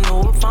 I don't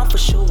know if I'm for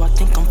sure, I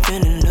think I'm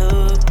feeling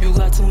love. You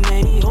got too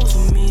many hoes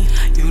with me,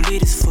 you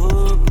lit as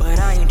fuck, but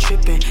I ain't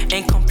tripping.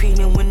 Ain't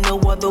competing with no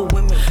other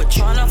women, but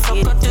tryna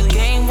fuck up the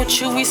game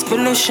with you, we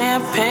spilling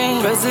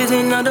champagne.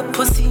 President of the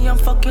pussy, I'm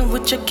fucking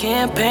with your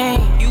campaign.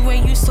 You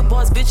ain't used to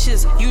boss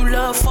bitches, you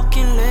love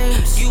fucking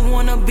lames. You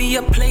wanna be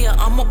a player,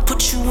 I'ma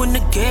put you in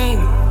the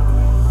game.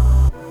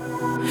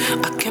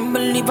 I can't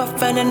believe I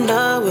fell in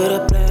love with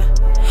a plan.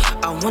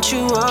 I want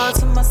you all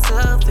to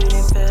myself, it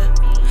ain't fair.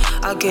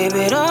 I gave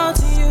it all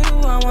to you,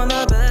 I want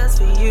the best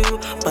for you,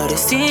 but it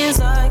seems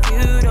like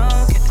you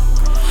don't care.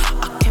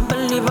 I can't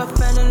believe I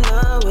fell in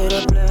love with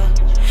a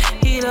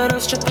plan. He let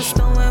us strippers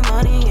throwing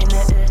money in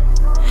the air.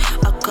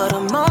 I cut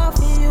him off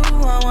for you,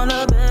 I want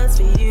the best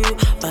for you,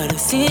 but it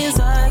seems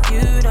like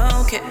you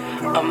don't care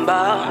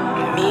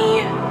about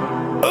me.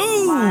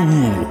 Ooh.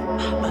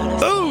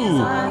 Ooh.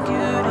 Like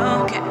you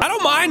don't care. I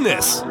don't mind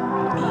this. I don't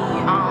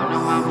know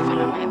how I'm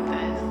feeling with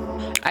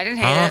this. I didn't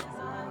hate it.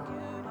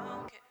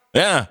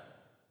 Yeah,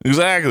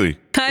 exactly.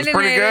 It's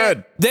pretty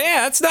good.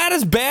 Yeah, it's not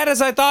as bad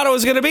as I thought it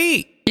was going to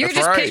be. You're That's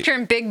just right.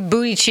 picturing big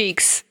booty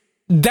cheeks.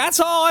 That's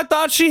all I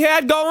thought she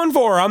had going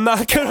for her. I'm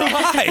not going to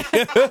lie.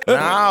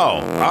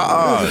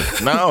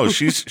 No,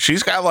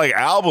 she's got like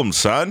albums,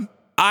 son.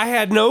 I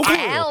had no clue.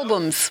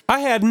 Albums. I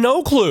had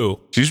no clue.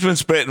 She's been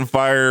spitting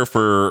fire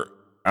for,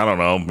 I don't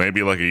know,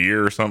 maybe like a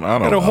year or something. I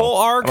don't Had know. a whole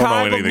I don't know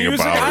archive of anything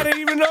music. about I her.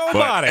 didn't even know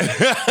about it.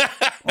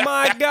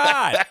 My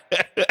God.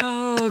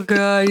 Oh,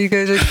 God, you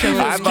guys are killing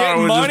I me. thought it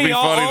would just money be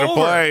funny all to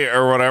over. play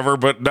or whatever,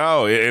 but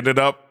no, it ended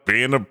up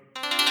being a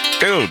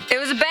dude. It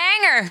was a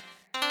banger.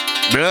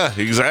 Yeah,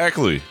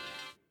 exactly.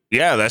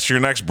 Yeah, that's your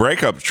next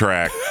breakup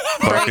track.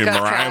 Fucking Breakup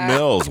Moriah track.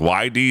 Mills,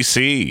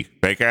 YDC,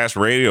 fake ass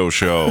radio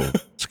show,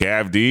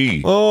 Scav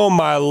D, Oh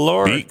my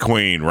lord. Beat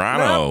Queen, Ronno.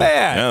 Not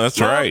bad. Yeah, that's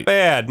Not right.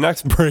 bad.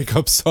 Next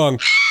breakup song.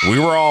 We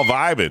were all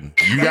vibing.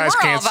 You guys were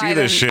all can't see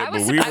this vibing. shit, I but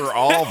was- we I- were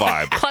all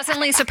vibing.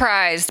 Pleasantly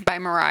surprised by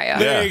Mariah.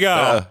 There you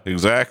go. Yeah,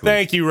 exactly.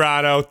 Thank you,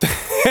 Rano.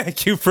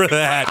 Thank you for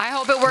that. I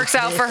hope it works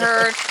out for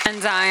her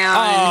and Zion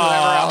and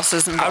whoever else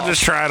is involved. I'm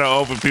just trying to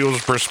open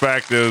people's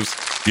perspectives.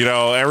 You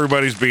know,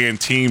 everybody's being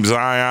Team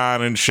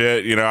Zion and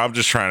shit. You know, I'm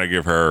just trying to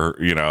give her,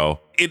 you know,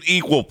 an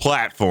equal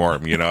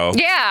platform, you know?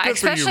 Yeah, Good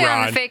for you, especially on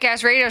Ron. the fake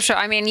ass radio show.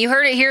 I mean, you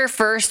heard it here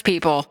first,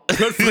 people.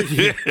 Good for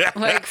you.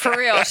 Like, for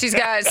real. She's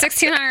got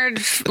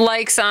 1,600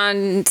 likes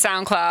on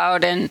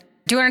SoundCloud and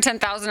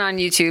 210,000 on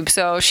YouTube.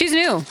 So she's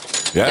new.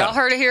 Yeah. Y'all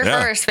heard it here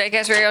Yeah. first. Fake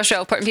ass radio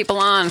show, putting people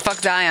on. Fuck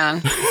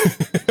Zion.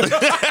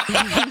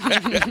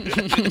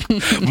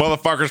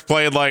 Motherfucker's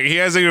played like, he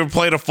hasn't even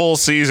played a full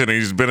season.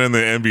 He's been in the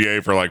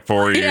NBA for like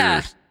 4 Yeah.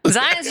 years.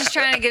 Zion's just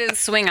trying to get his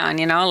swing on,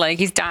 you know? Like,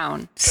 he's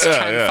down. Just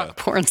trying to fuck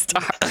porn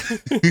star.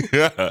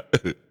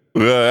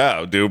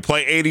 Yeah, dude.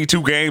 Play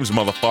 82 games,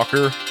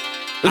 motherfucker.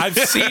 I've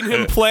seen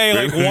him play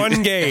like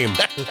one game.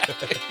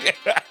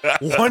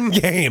 One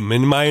game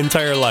in my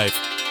entire life.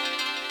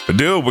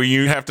 Dude, when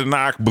you have to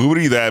knock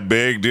booty that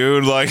big,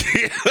 dude, like,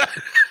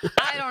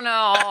 I don't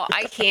know.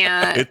 I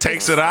can't. it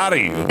takes it out of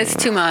you. It's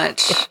too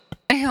much.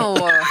 Ew.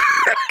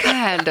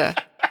 God.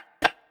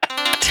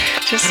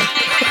 Just.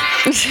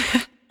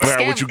 All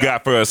right, what you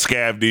got for us,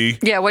 Scav D?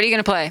 Yeah, what are you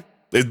going to play?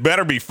 It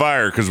better be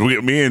fire, because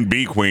me and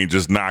B Queen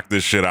just knocked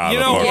this shit out You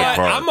of the know fucking what?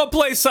 park. I'm going to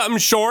play something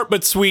short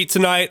but sweet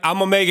tonight. I'm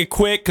going to make it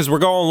quick because we're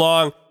going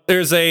long.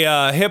 There's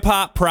a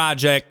hip-hop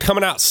project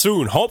coming out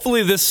soon,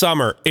 hopefully this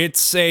summer.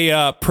 It's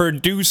a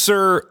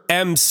producer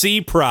MC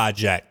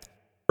project,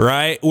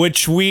 right?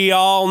 Which we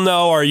all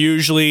know are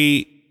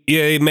usually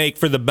they make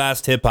for the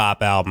best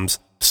hip-hop albums.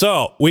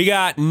 So we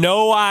got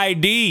No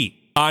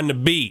ID on the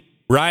beat,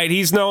 right?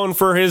 He's known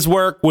for his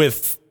work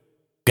with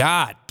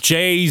God,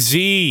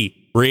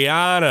 Jay-Z,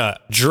 Rihanna,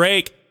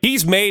 Drake.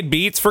 He's made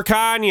beats for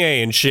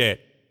Kanye and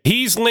shit.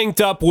 He's linked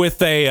up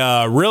with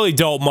a really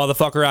dope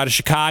motherfucker out of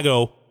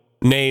Chicago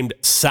named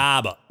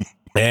Saba.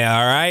 Yeah,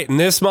 all right. And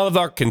this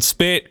motherfucker can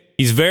spit.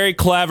 He's very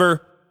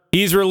clever.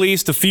 He's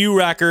released a few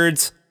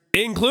records,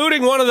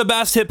 including one of the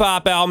best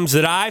hip-hop albums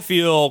that I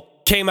feel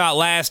came out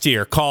last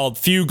year called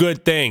Few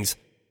Good Things.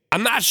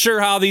 I'm not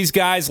sure how these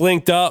guys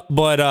linked up,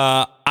 but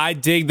I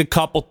dig the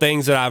couple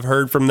things that I've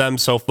heard from them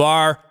so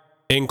far,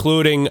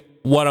 including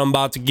what I'm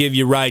about to give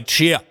you right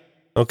here.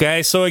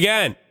 Okay, so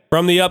again,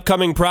 from the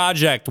upcoming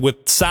project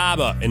with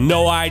Saba and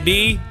No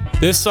ID,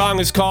 this song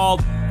is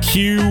called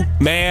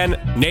Human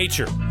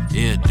Nature.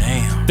 Yeah,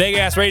 damn. Big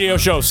ass radio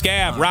show,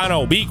 Scav,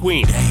 Ronno, B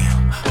Queen.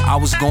 Damn, I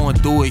was going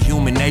through it,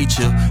 human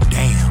nature.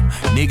 Damn,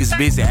 niggas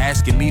busy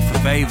asking me for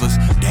favors.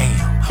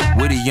 Damn,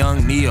 with a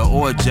young Nia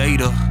or a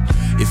Jada.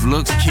 If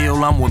looks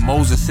kill, I'm with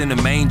Moses in the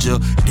manger.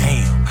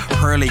 Damn,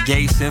 pearly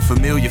gates and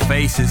familiar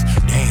faces.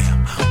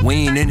 Damn, we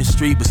ain't in the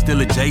street but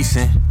still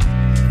adjacent.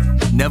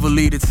 Never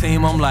lead a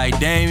team, I'm like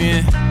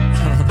Damien.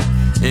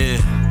 Yeah.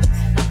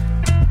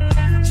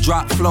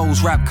 Drop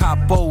flows, rap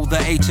capo, the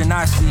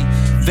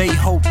HNIC. They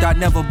hoped I'd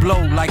never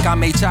blow like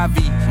I'm HIV.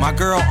 My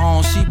girl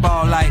on, she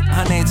ball like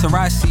her name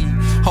Tarasi.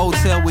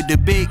 Hotel with the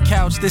big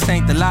couch, this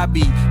ain't the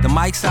lobby. The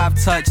mics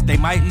I've touched, they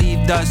might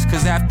leave dust,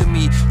 cause after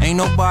me, ain't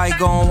nobody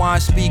gon'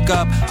 wanna speak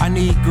up. I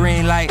need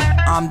green light,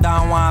 I'm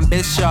Don Juan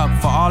Bishop.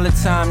 For all the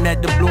time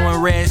that the blue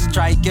and red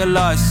strike your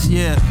lust,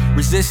 yeah.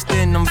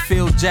 Resisting them,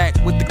 Phil Jack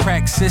with the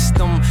crack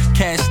system.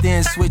 Cashed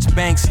in, switch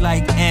banks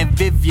like Aunt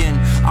Vivian.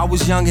 I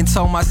was young and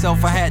told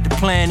myself I had to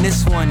plan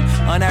this one.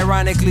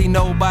 Unironically,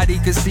 nobody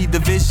could see the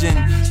vision.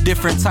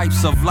 Different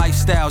types of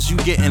lifestyles, you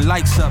getting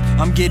likes up.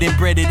 I'm getting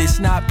breaded, it's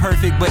not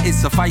perfect, but it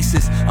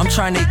suffices. I'm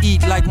trying to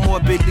eat like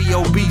morbidly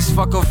obese.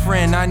 Fuck a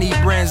friend, I need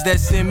brands that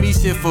send me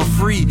shit for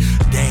free.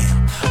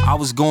 Damn, I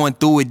was going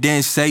through it,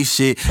 didn't say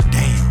shit.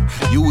 Damn,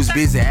 you was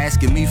busy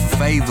asking me for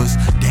favors.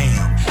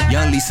 Damn,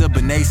 young Lisa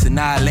Benes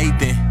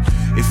annihilating.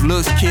 If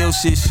looks kill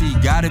shit, she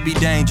gotta be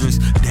dangerous.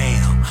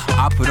 Damn,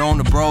 I put on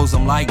the bros,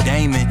 I'm like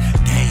Damon.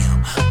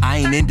 Damn,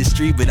 I ain't in the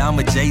street, but I'm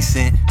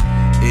adjacent.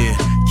 Yeah,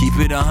 keep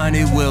it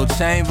 100, Will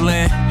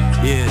Chamberlain.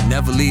 Yeah,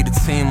 never lead a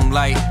team, I'm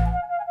like.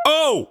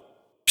 Oh,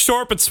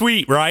 short but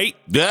sweet, right?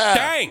 Yeah.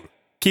 Dang.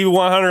 Keep it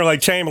 100 like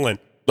Chamberlain.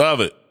 Love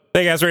it.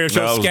 Big ass radio show,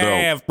 That was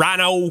Scav,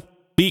 Ronno,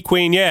 Beat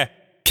Queen, yeah.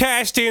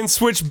 Cashed in,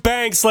 switch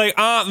banks like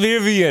Aunt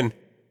Vivian.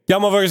 Y'all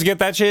motherfuckers get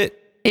that shit?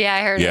 Yeah,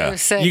 I heard Yeah. it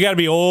was sick. You gotta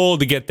be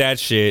old to get that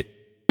shit.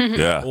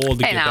 Yeah. Old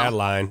to Hey, get now. that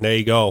line. There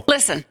you go.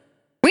 Listen,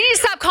 we need to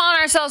stop calling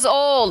ourselves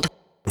old.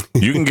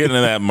 You can get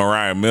into that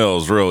Moriah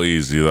Mills real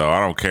easy, though. I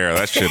don't care.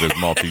 That shit is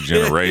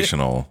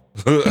multi-generational.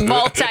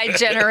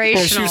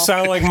 Multi-generational. You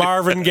sound like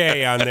Marvin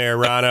Gaye on there,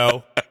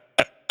 Ronno.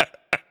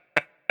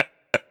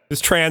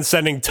 Just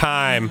transcending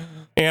time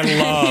and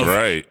love.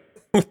 Right.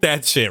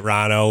 That shit,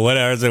 Ronno. What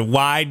is it?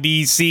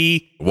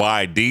 YDC?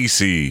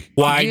 YDC.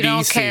 YDC. You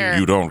don't care.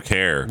 You don't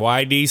care.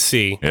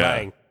 YDC. Yeah.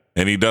 Dang.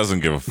 And he doesn't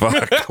give a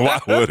fuck. Why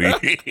would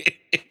he?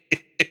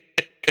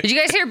 Did you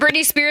guys hear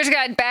Britney Spears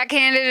got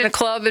backhanded in a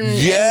club in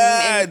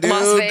dude.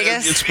 Las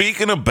Vegas?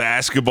 Speaking of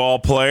basketball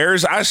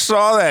players, I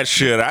saw that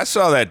shit. I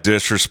saw that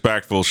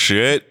disrespectful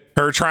shit.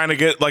 Her trying to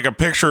get like a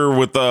picture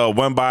with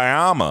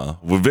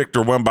Wembayama, with Victor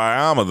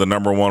Wembayama, the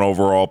number 1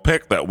 overall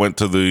pick that went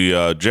to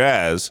the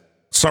Jazz.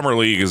 Summer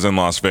League is in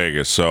Las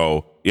Vegas.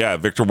 So, yeah,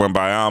 Victor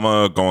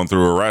Wembayama going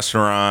through a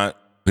restaurant.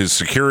 His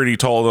security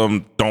told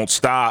him, don't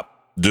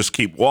stop, just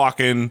keep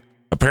walking.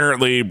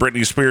 Apparently,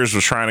 Britney Spears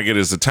was trying to get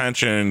his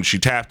attention. She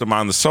tapped him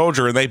on the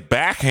shoulder, and they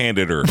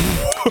backhanded her.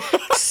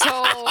 So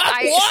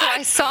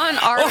I saw an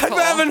article.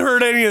 I haven't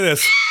heard any of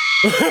this.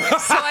 So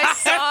I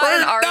saw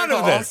an None of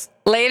article this.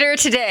 later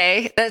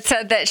today that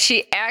said that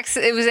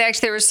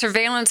there was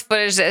surveillance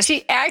footage that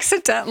she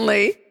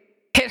accidentally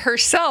hit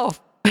herself.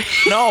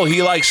 No,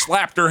 he like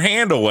slapped her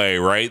hand away,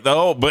 right?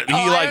 Though, but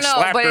he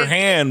slapped her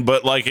hand,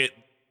 but like it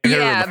hit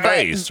her in the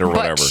face or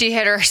whatever. But she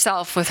hit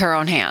herself with her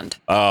own hand.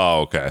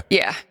 Oh, okay.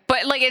 Yeah,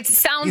 but like it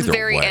sounds Either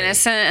very way.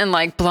 innocent and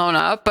like blown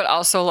up, but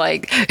also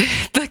like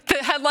the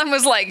headline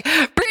was like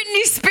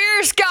Britney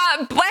Spears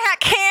got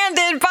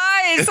backhanded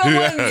by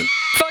someone's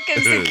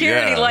fucking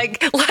security. Yeah. Like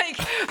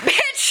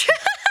bitch.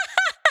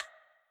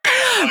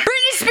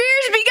 Britney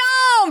Spears be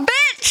gone,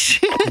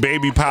 bitch.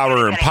 Baby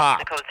powder and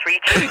pop.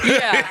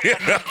 Yeah.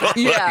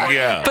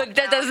 Yeah. But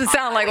that doesn't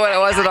sound like what it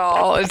was at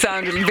all. It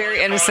sounded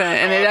very innocent,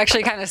 and it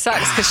actually kind of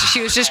sucks because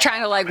she was just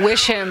trying to like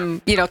wish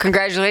him,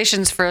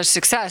 congratulations for his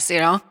success,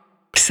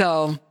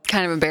 So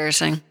kind of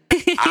embarrassing.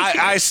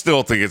 I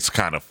still think it's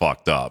kind of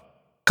fucked up.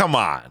 Come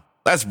on.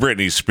 That's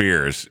Britney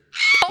Spears.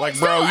 Oh, Like, it's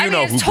bro, still- you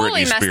know it's who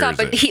totally Britney messed Spears up.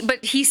 But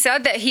is. he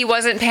said that he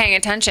wasn't paying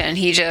attention.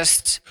 He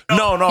just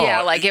No.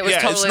 yeah, like it was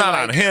totally. It's not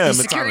like, on him. the It's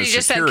on security the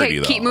just security,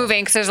 said, keep though.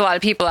 moving because there's a lot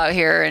of people out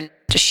here, and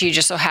she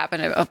just so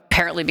happened to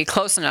apparently be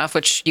close enough,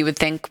 which you would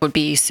think would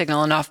be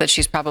signal enough that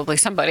she's probably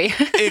somebody.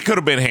 It could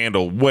have been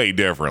handled way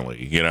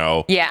differently,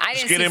 Yeah, I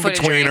Just didn't get see in footage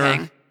or between her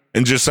anything.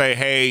 and just say,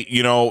 hey,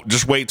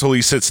 just wait till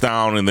he sits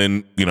down and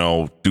then,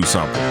 do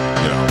something,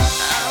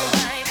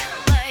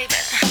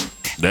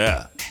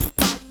 Yeah.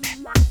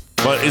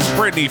 But it's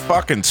Britney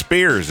fucking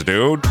Spears,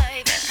 dude.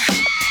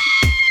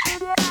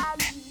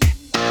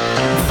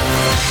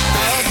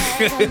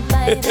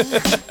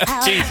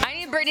 I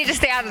need Brittany to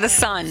stay out of the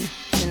sun.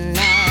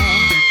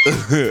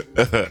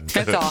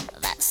 That's all.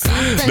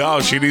 No,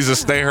 she needs to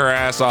stay her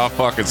ass off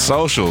fucking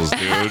socials,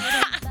 dude.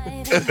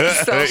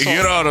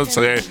 You know what I'm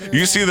saying?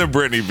 You see the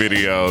Britney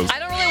videos. I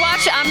don't really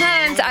watch it.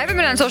 I haven't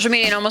been on social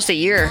media in almost a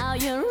year.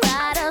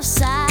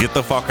 Get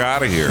the fuck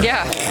out of here.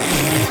 Yeah.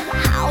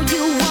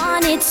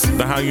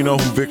 Now how you know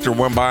who Victor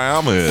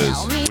Wembayama is?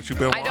 What you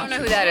been I watching? don't know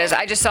who that is.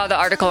 I just saw the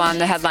article on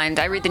the headlines.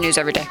 I read the news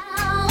every day.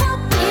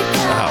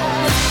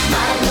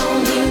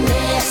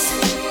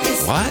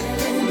 What?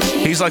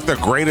 He's like the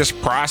greatest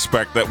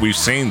prospect that we've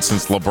seen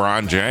since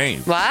LeBron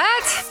James.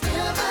 What?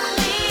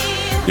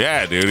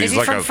 Yeah, dude. Is He's he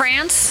like from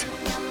France?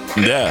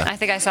 Yeah. I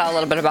think I saw a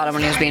little bit about him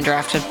when he was being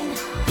drafted.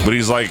 But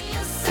he's like,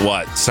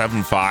 what,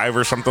 7'5"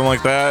 or something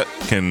like that?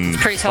 Can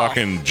pretty tall.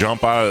 fucking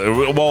jump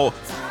out. Well,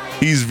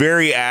 he's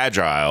very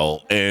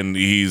agile, and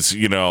he's,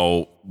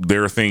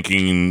 they're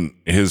thinking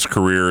his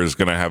career is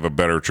going to have a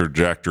better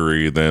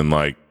trajectory than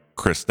like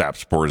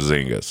Kristaps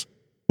Porzingis.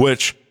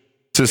 Which,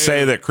 to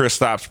say that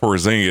Kristaps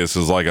Porzingis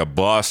is like a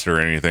bust or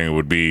anything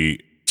would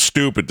be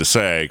stupid to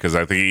say, because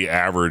I think he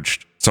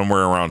averaged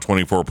somewhere around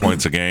 24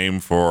 points a game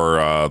for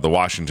the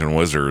Washington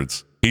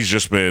Wizards. He's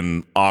just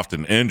been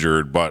often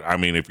injured, but I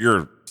mean, if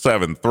you're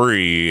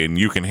 7'3" and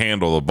you can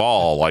handle the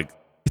ball, like,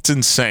 it's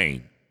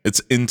insane. It's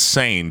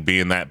insane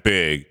being that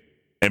big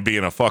and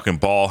being a fucking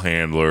ball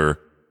handler.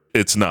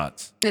 It's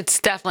nuts. It's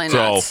definitely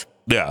nuts.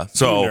 Yeah.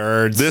 So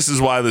Nerds. this is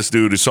why this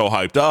dude is so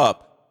hyped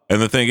up.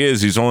 And the thing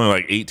is, he's only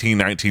like 18,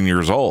 19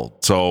 years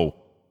old. So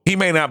he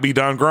may not be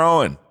done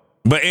growing.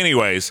 But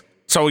anyways,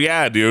 so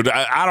yeah, dude,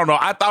 I don't know.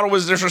 I thought it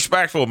was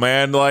disrespectful,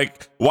 man.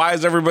 Like, why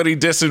is everybody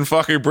dissing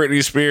fucking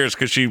Britney Spears?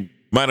 Because she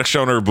might have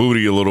shown her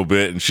booty a little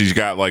bit, and she's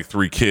got like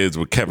 3 kids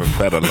with Kevin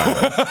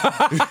Federline.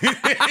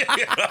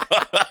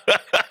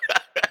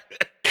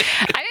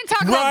 I didn't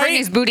talk about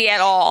Britney's booty at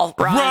all,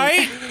 Ron.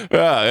 Right?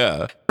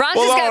 Yeah. Ron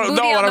just got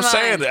booty on what the I'm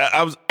saying, mind.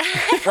 I was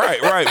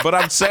right. But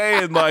I'm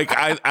saying, like,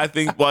 I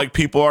think like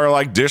people are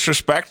like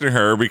disrespecting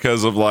her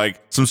because of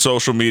like some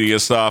social media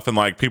stuff, and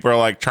like people are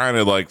like trying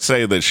to like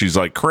say that she's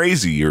like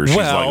crazy or she's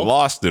like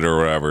lost it or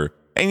whatever.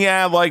 And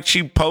yeah, like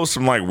she posts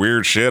some like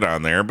weird shit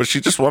on there, but she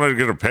just wanted to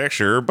get a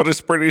picture. But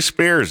it's Britney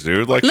Spears,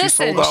 dude. Like,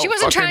 Listen, she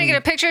wasn't trying to get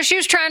a picture. She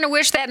was trying to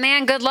wish that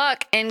man good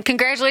luck and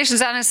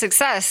congratulations on his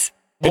success.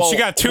 And she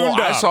got tuned up.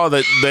 I saw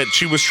that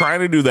she was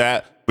trying to do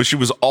that, but she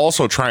was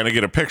also trying to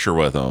get a picture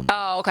with him.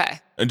 Oh, okay.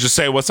 And just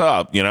say what's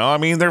up, I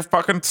mean, they're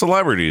fucking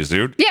celebrities,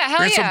 dude. Yeah, hell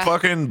There's yeah. some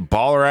fucking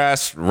baller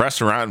ass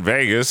restaurant in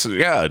Vegas.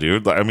 Yeah,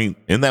 dude. I mean,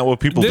 isn't that what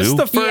people This do? is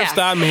the first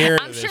I'm hearing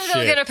I'm of sure this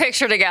they'll shit. get a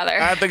picture together.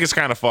 I think it's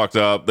kind of fucked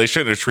up. They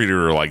shouldn't have treated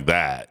her like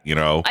that,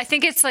 I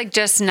think it's like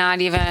just not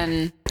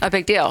even a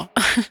big deal.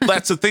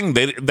 That's the thing.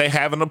 They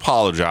haven't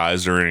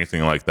apologized or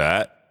anything like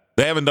that.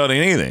 They haven't done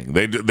anything.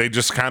 They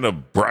just kind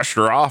of brushed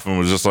her off and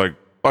was just like,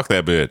 fuck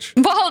that bitch.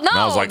 Well, no,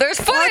 I was like, there's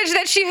footage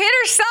that she hit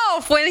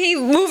herself when he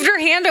moved her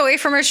hand away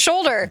from her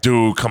shoulder.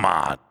 Dude, come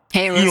on.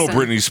 Hey, you know listen.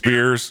 Britney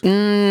Spears.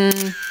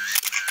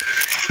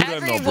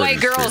 Every white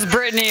girl's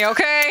Britney,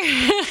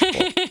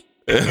 okay?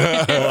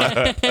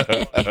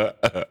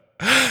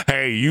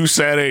 Hey, you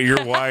said it.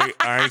 You're white.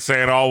 I ain't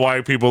saying all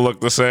white people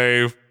look the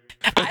same.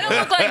 I don't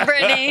look like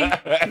Britney,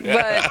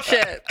 but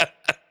shit.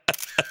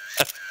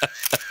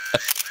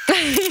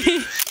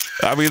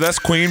 I mean, that's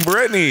Queen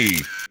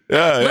Britney.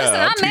 Yeah, Listen,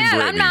 yeah, I'm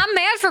mad. I'm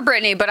mad for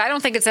Britney, but I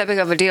don't think it's that big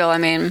of a deal. I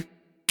mean,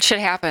 shit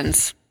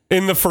happens.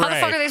 In the fray. How the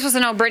fuck are they supposed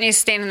to know Britney's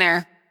standing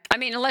there? I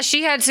mean, unless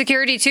she had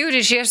security too.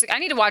 Did she have? I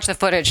need to watch the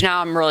footage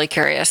now. I'm really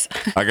curious.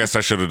 I guess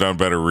I should have done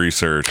better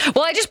research.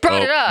 Well, I just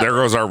brought it up. There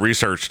goes our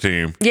research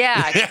team.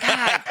 Yeah.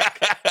 God.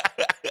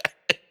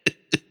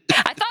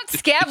 I thought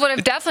Scav would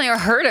have definitely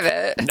heard of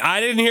it. I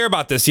didn't hear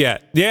about this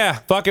yet. Yeah,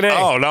 fucking A.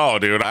 Oh no,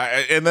 dude!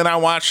 And then I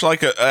watched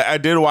I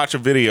did watch a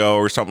video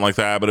or something like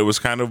that, but it was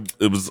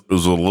it was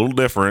a little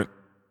different.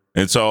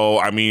 And so,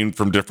 I mean,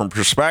 from different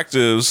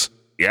perspectives,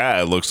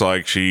 yeah, it looks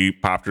like she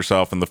popped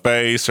herself in the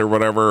face or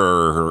whatever,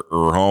 or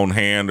her own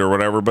hand or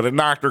whatever, but it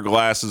knocked her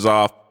glasses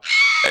off.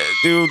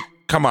 Dude,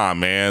 come on,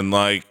 man!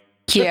 Like,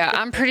 yeah,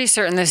 I'm pretty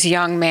certain this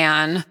young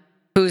man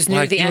who's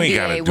new to the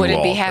NBA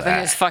wouldn't be having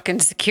his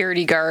fucking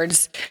security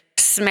guards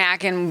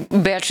smacking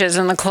bitches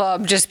in the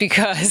club just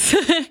because.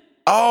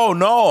 Oh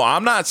no,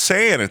 I'm not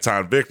saying it's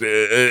on Victor.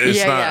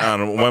 It's not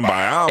on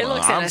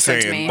Wemby. I'm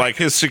saying like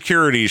his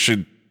security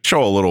should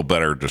show a little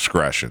better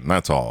discretion.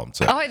 That's all I'm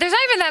saying. Oh, there's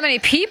not even that many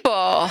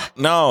people.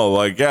 No,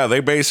 like yeah, they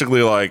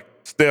basically like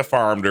stiff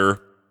armed her,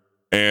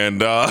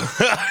 and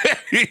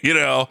you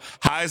know,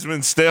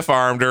 Heisman stiff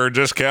armed her,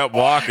 just kept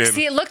walking.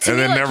 See, it looked to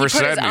me like he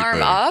put his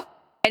arm up.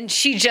 And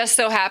she just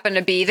so happened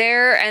to be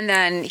there, and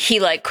then he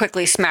like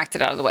quickly smacked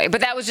it out of the way.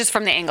 But that was just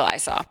from the angle I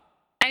saw.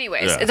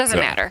 Anyways, it doesn't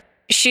matter.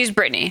 She's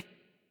Britney,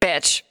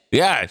 bitch.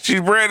 Yeah, she's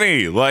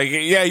Britney. Like,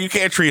 yeah, you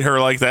can't treat her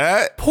like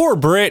that. Poor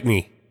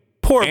Britney.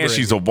 Poor and Britney.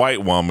 She's a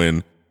white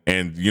woman,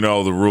 and you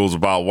know the rules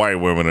about white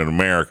women in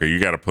America. You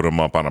got to put them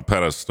up on a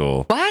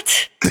pedestal.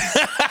 What?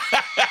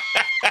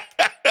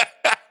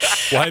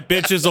 White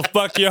bitches will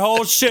fuck your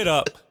whole shit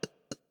up.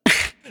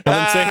 I've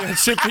been saying that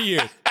shit for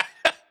years.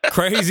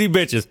 Crazy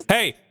bitches.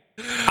 Hey,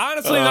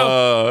 honestly,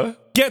 though,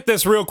 get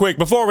this real quick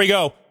before we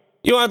go.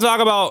 You want to talk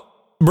about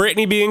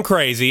Britney being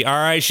crazy? All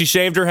right, she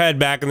shaved her head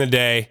back in the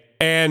day.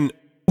 And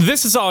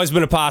this has always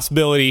been a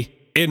possibility,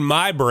 in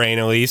my brain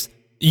at least.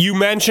 You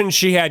mentioned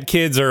she had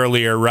kids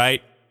earlier,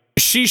 right?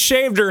 She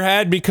shaved her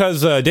head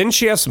because, didn't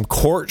she have some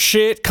court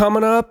shit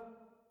coming up?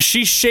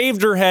 She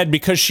shaved her head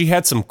because she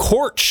had some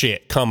court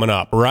shit coming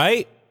up,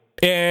 right?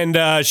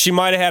 And she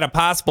might have had a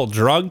possible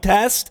drug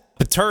test.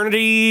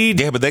 Paternity.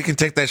 Yeah, but they can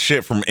take that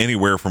shit from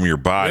anywhere from your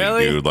body,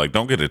 dude. Like,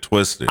 don't get it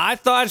twisted. I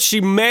thought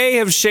she may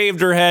have shaved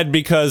her head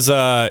because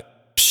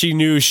she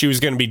knew she was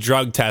going to be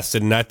drug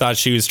tested, and I thought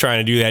she was trying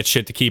to do that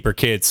shit to keep her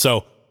kids.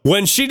 So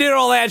when she did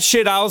all that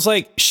shit, I was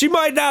like, she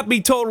might not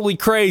be totally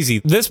crazy.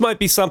 This might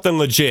be something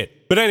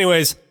legit. But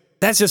anyways,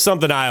 that's just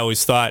something I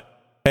always thought.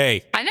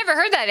 Hey. I never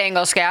heard that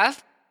angle, Scav.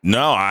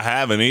 No, I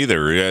haven't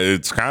either. Yeah,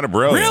 it's kind of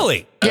brilliant.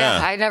 Really? Yeah,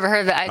 I never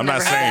heard that. I'm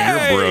not saying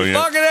you're brilliant.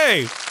 Fucking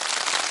A.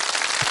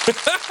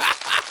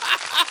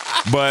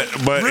 But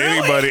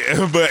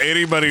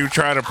anybody who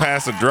trying to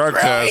pass a drug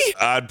test,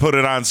 I'd put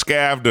it on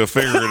Scav to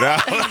figure it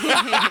out.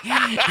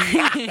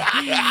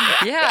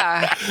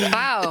 Yeah.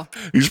 Wow.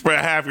 You spent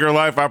half your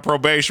life on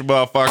probation,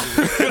 motherfucker.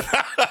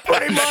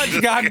 Pretty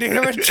much,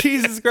 goddamn it.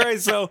 Jesus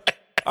Christ. So,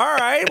 all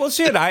right. Well,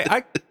 shit.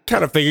 I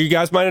kind of figured you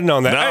guys might have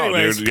known that. No,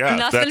 anyways, dude. Yeah,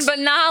 nothing but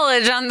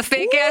knowledge on the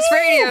fake ass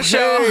radio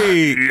show.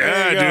 Hey,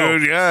 yeah,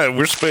 dude. Yeah,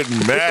 we're spitting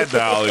mad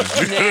knowledge.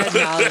 Mad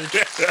knowledge.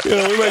 You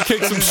know, we might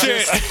kick some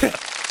shit.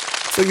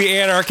 It's like the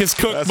anarchist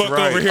cookbook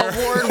over here.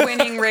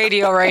 Award-winning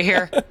radio right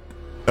here.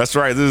 That's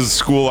right. This is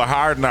School of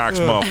Hard Knocks,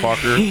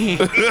 motherfucker.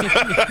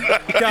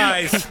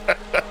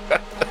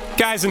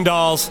 Guys and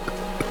dolls.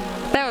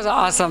 That was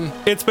awesome.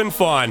 It's been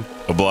fun.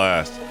 A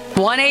blast.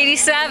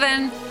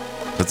 187.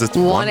 That's it.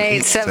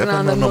 187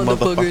 on the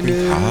motherfucking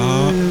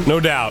news. No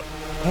doubt.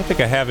 I don't think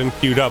I have him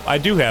queued up. I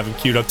do have him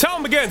queued up. Tell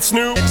him again,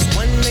 Snoop. It's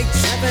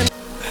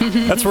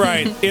 187. That's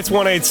right. It's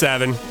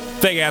 187.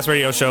 Fake ass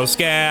radio show.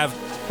 Scav,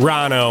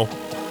 Ronno,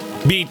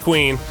 Beat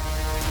Queen.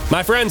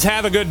 My friends,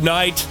 have a good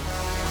night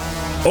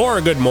or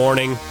a good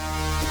morning.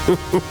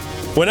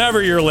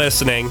 Whenever you're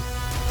listening,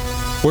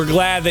 we're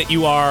glad that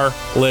you are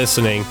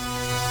listening.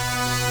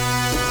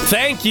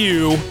 Thank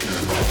you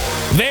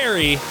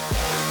very,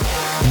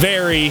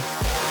 very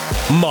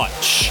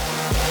much.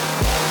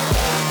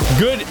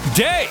 Good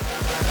day.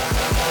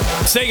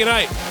 Say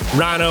goodnight,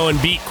 Ronno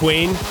and Beat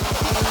Queen.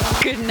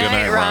 Good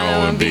night,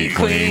 Ronno and Beat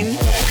Queen.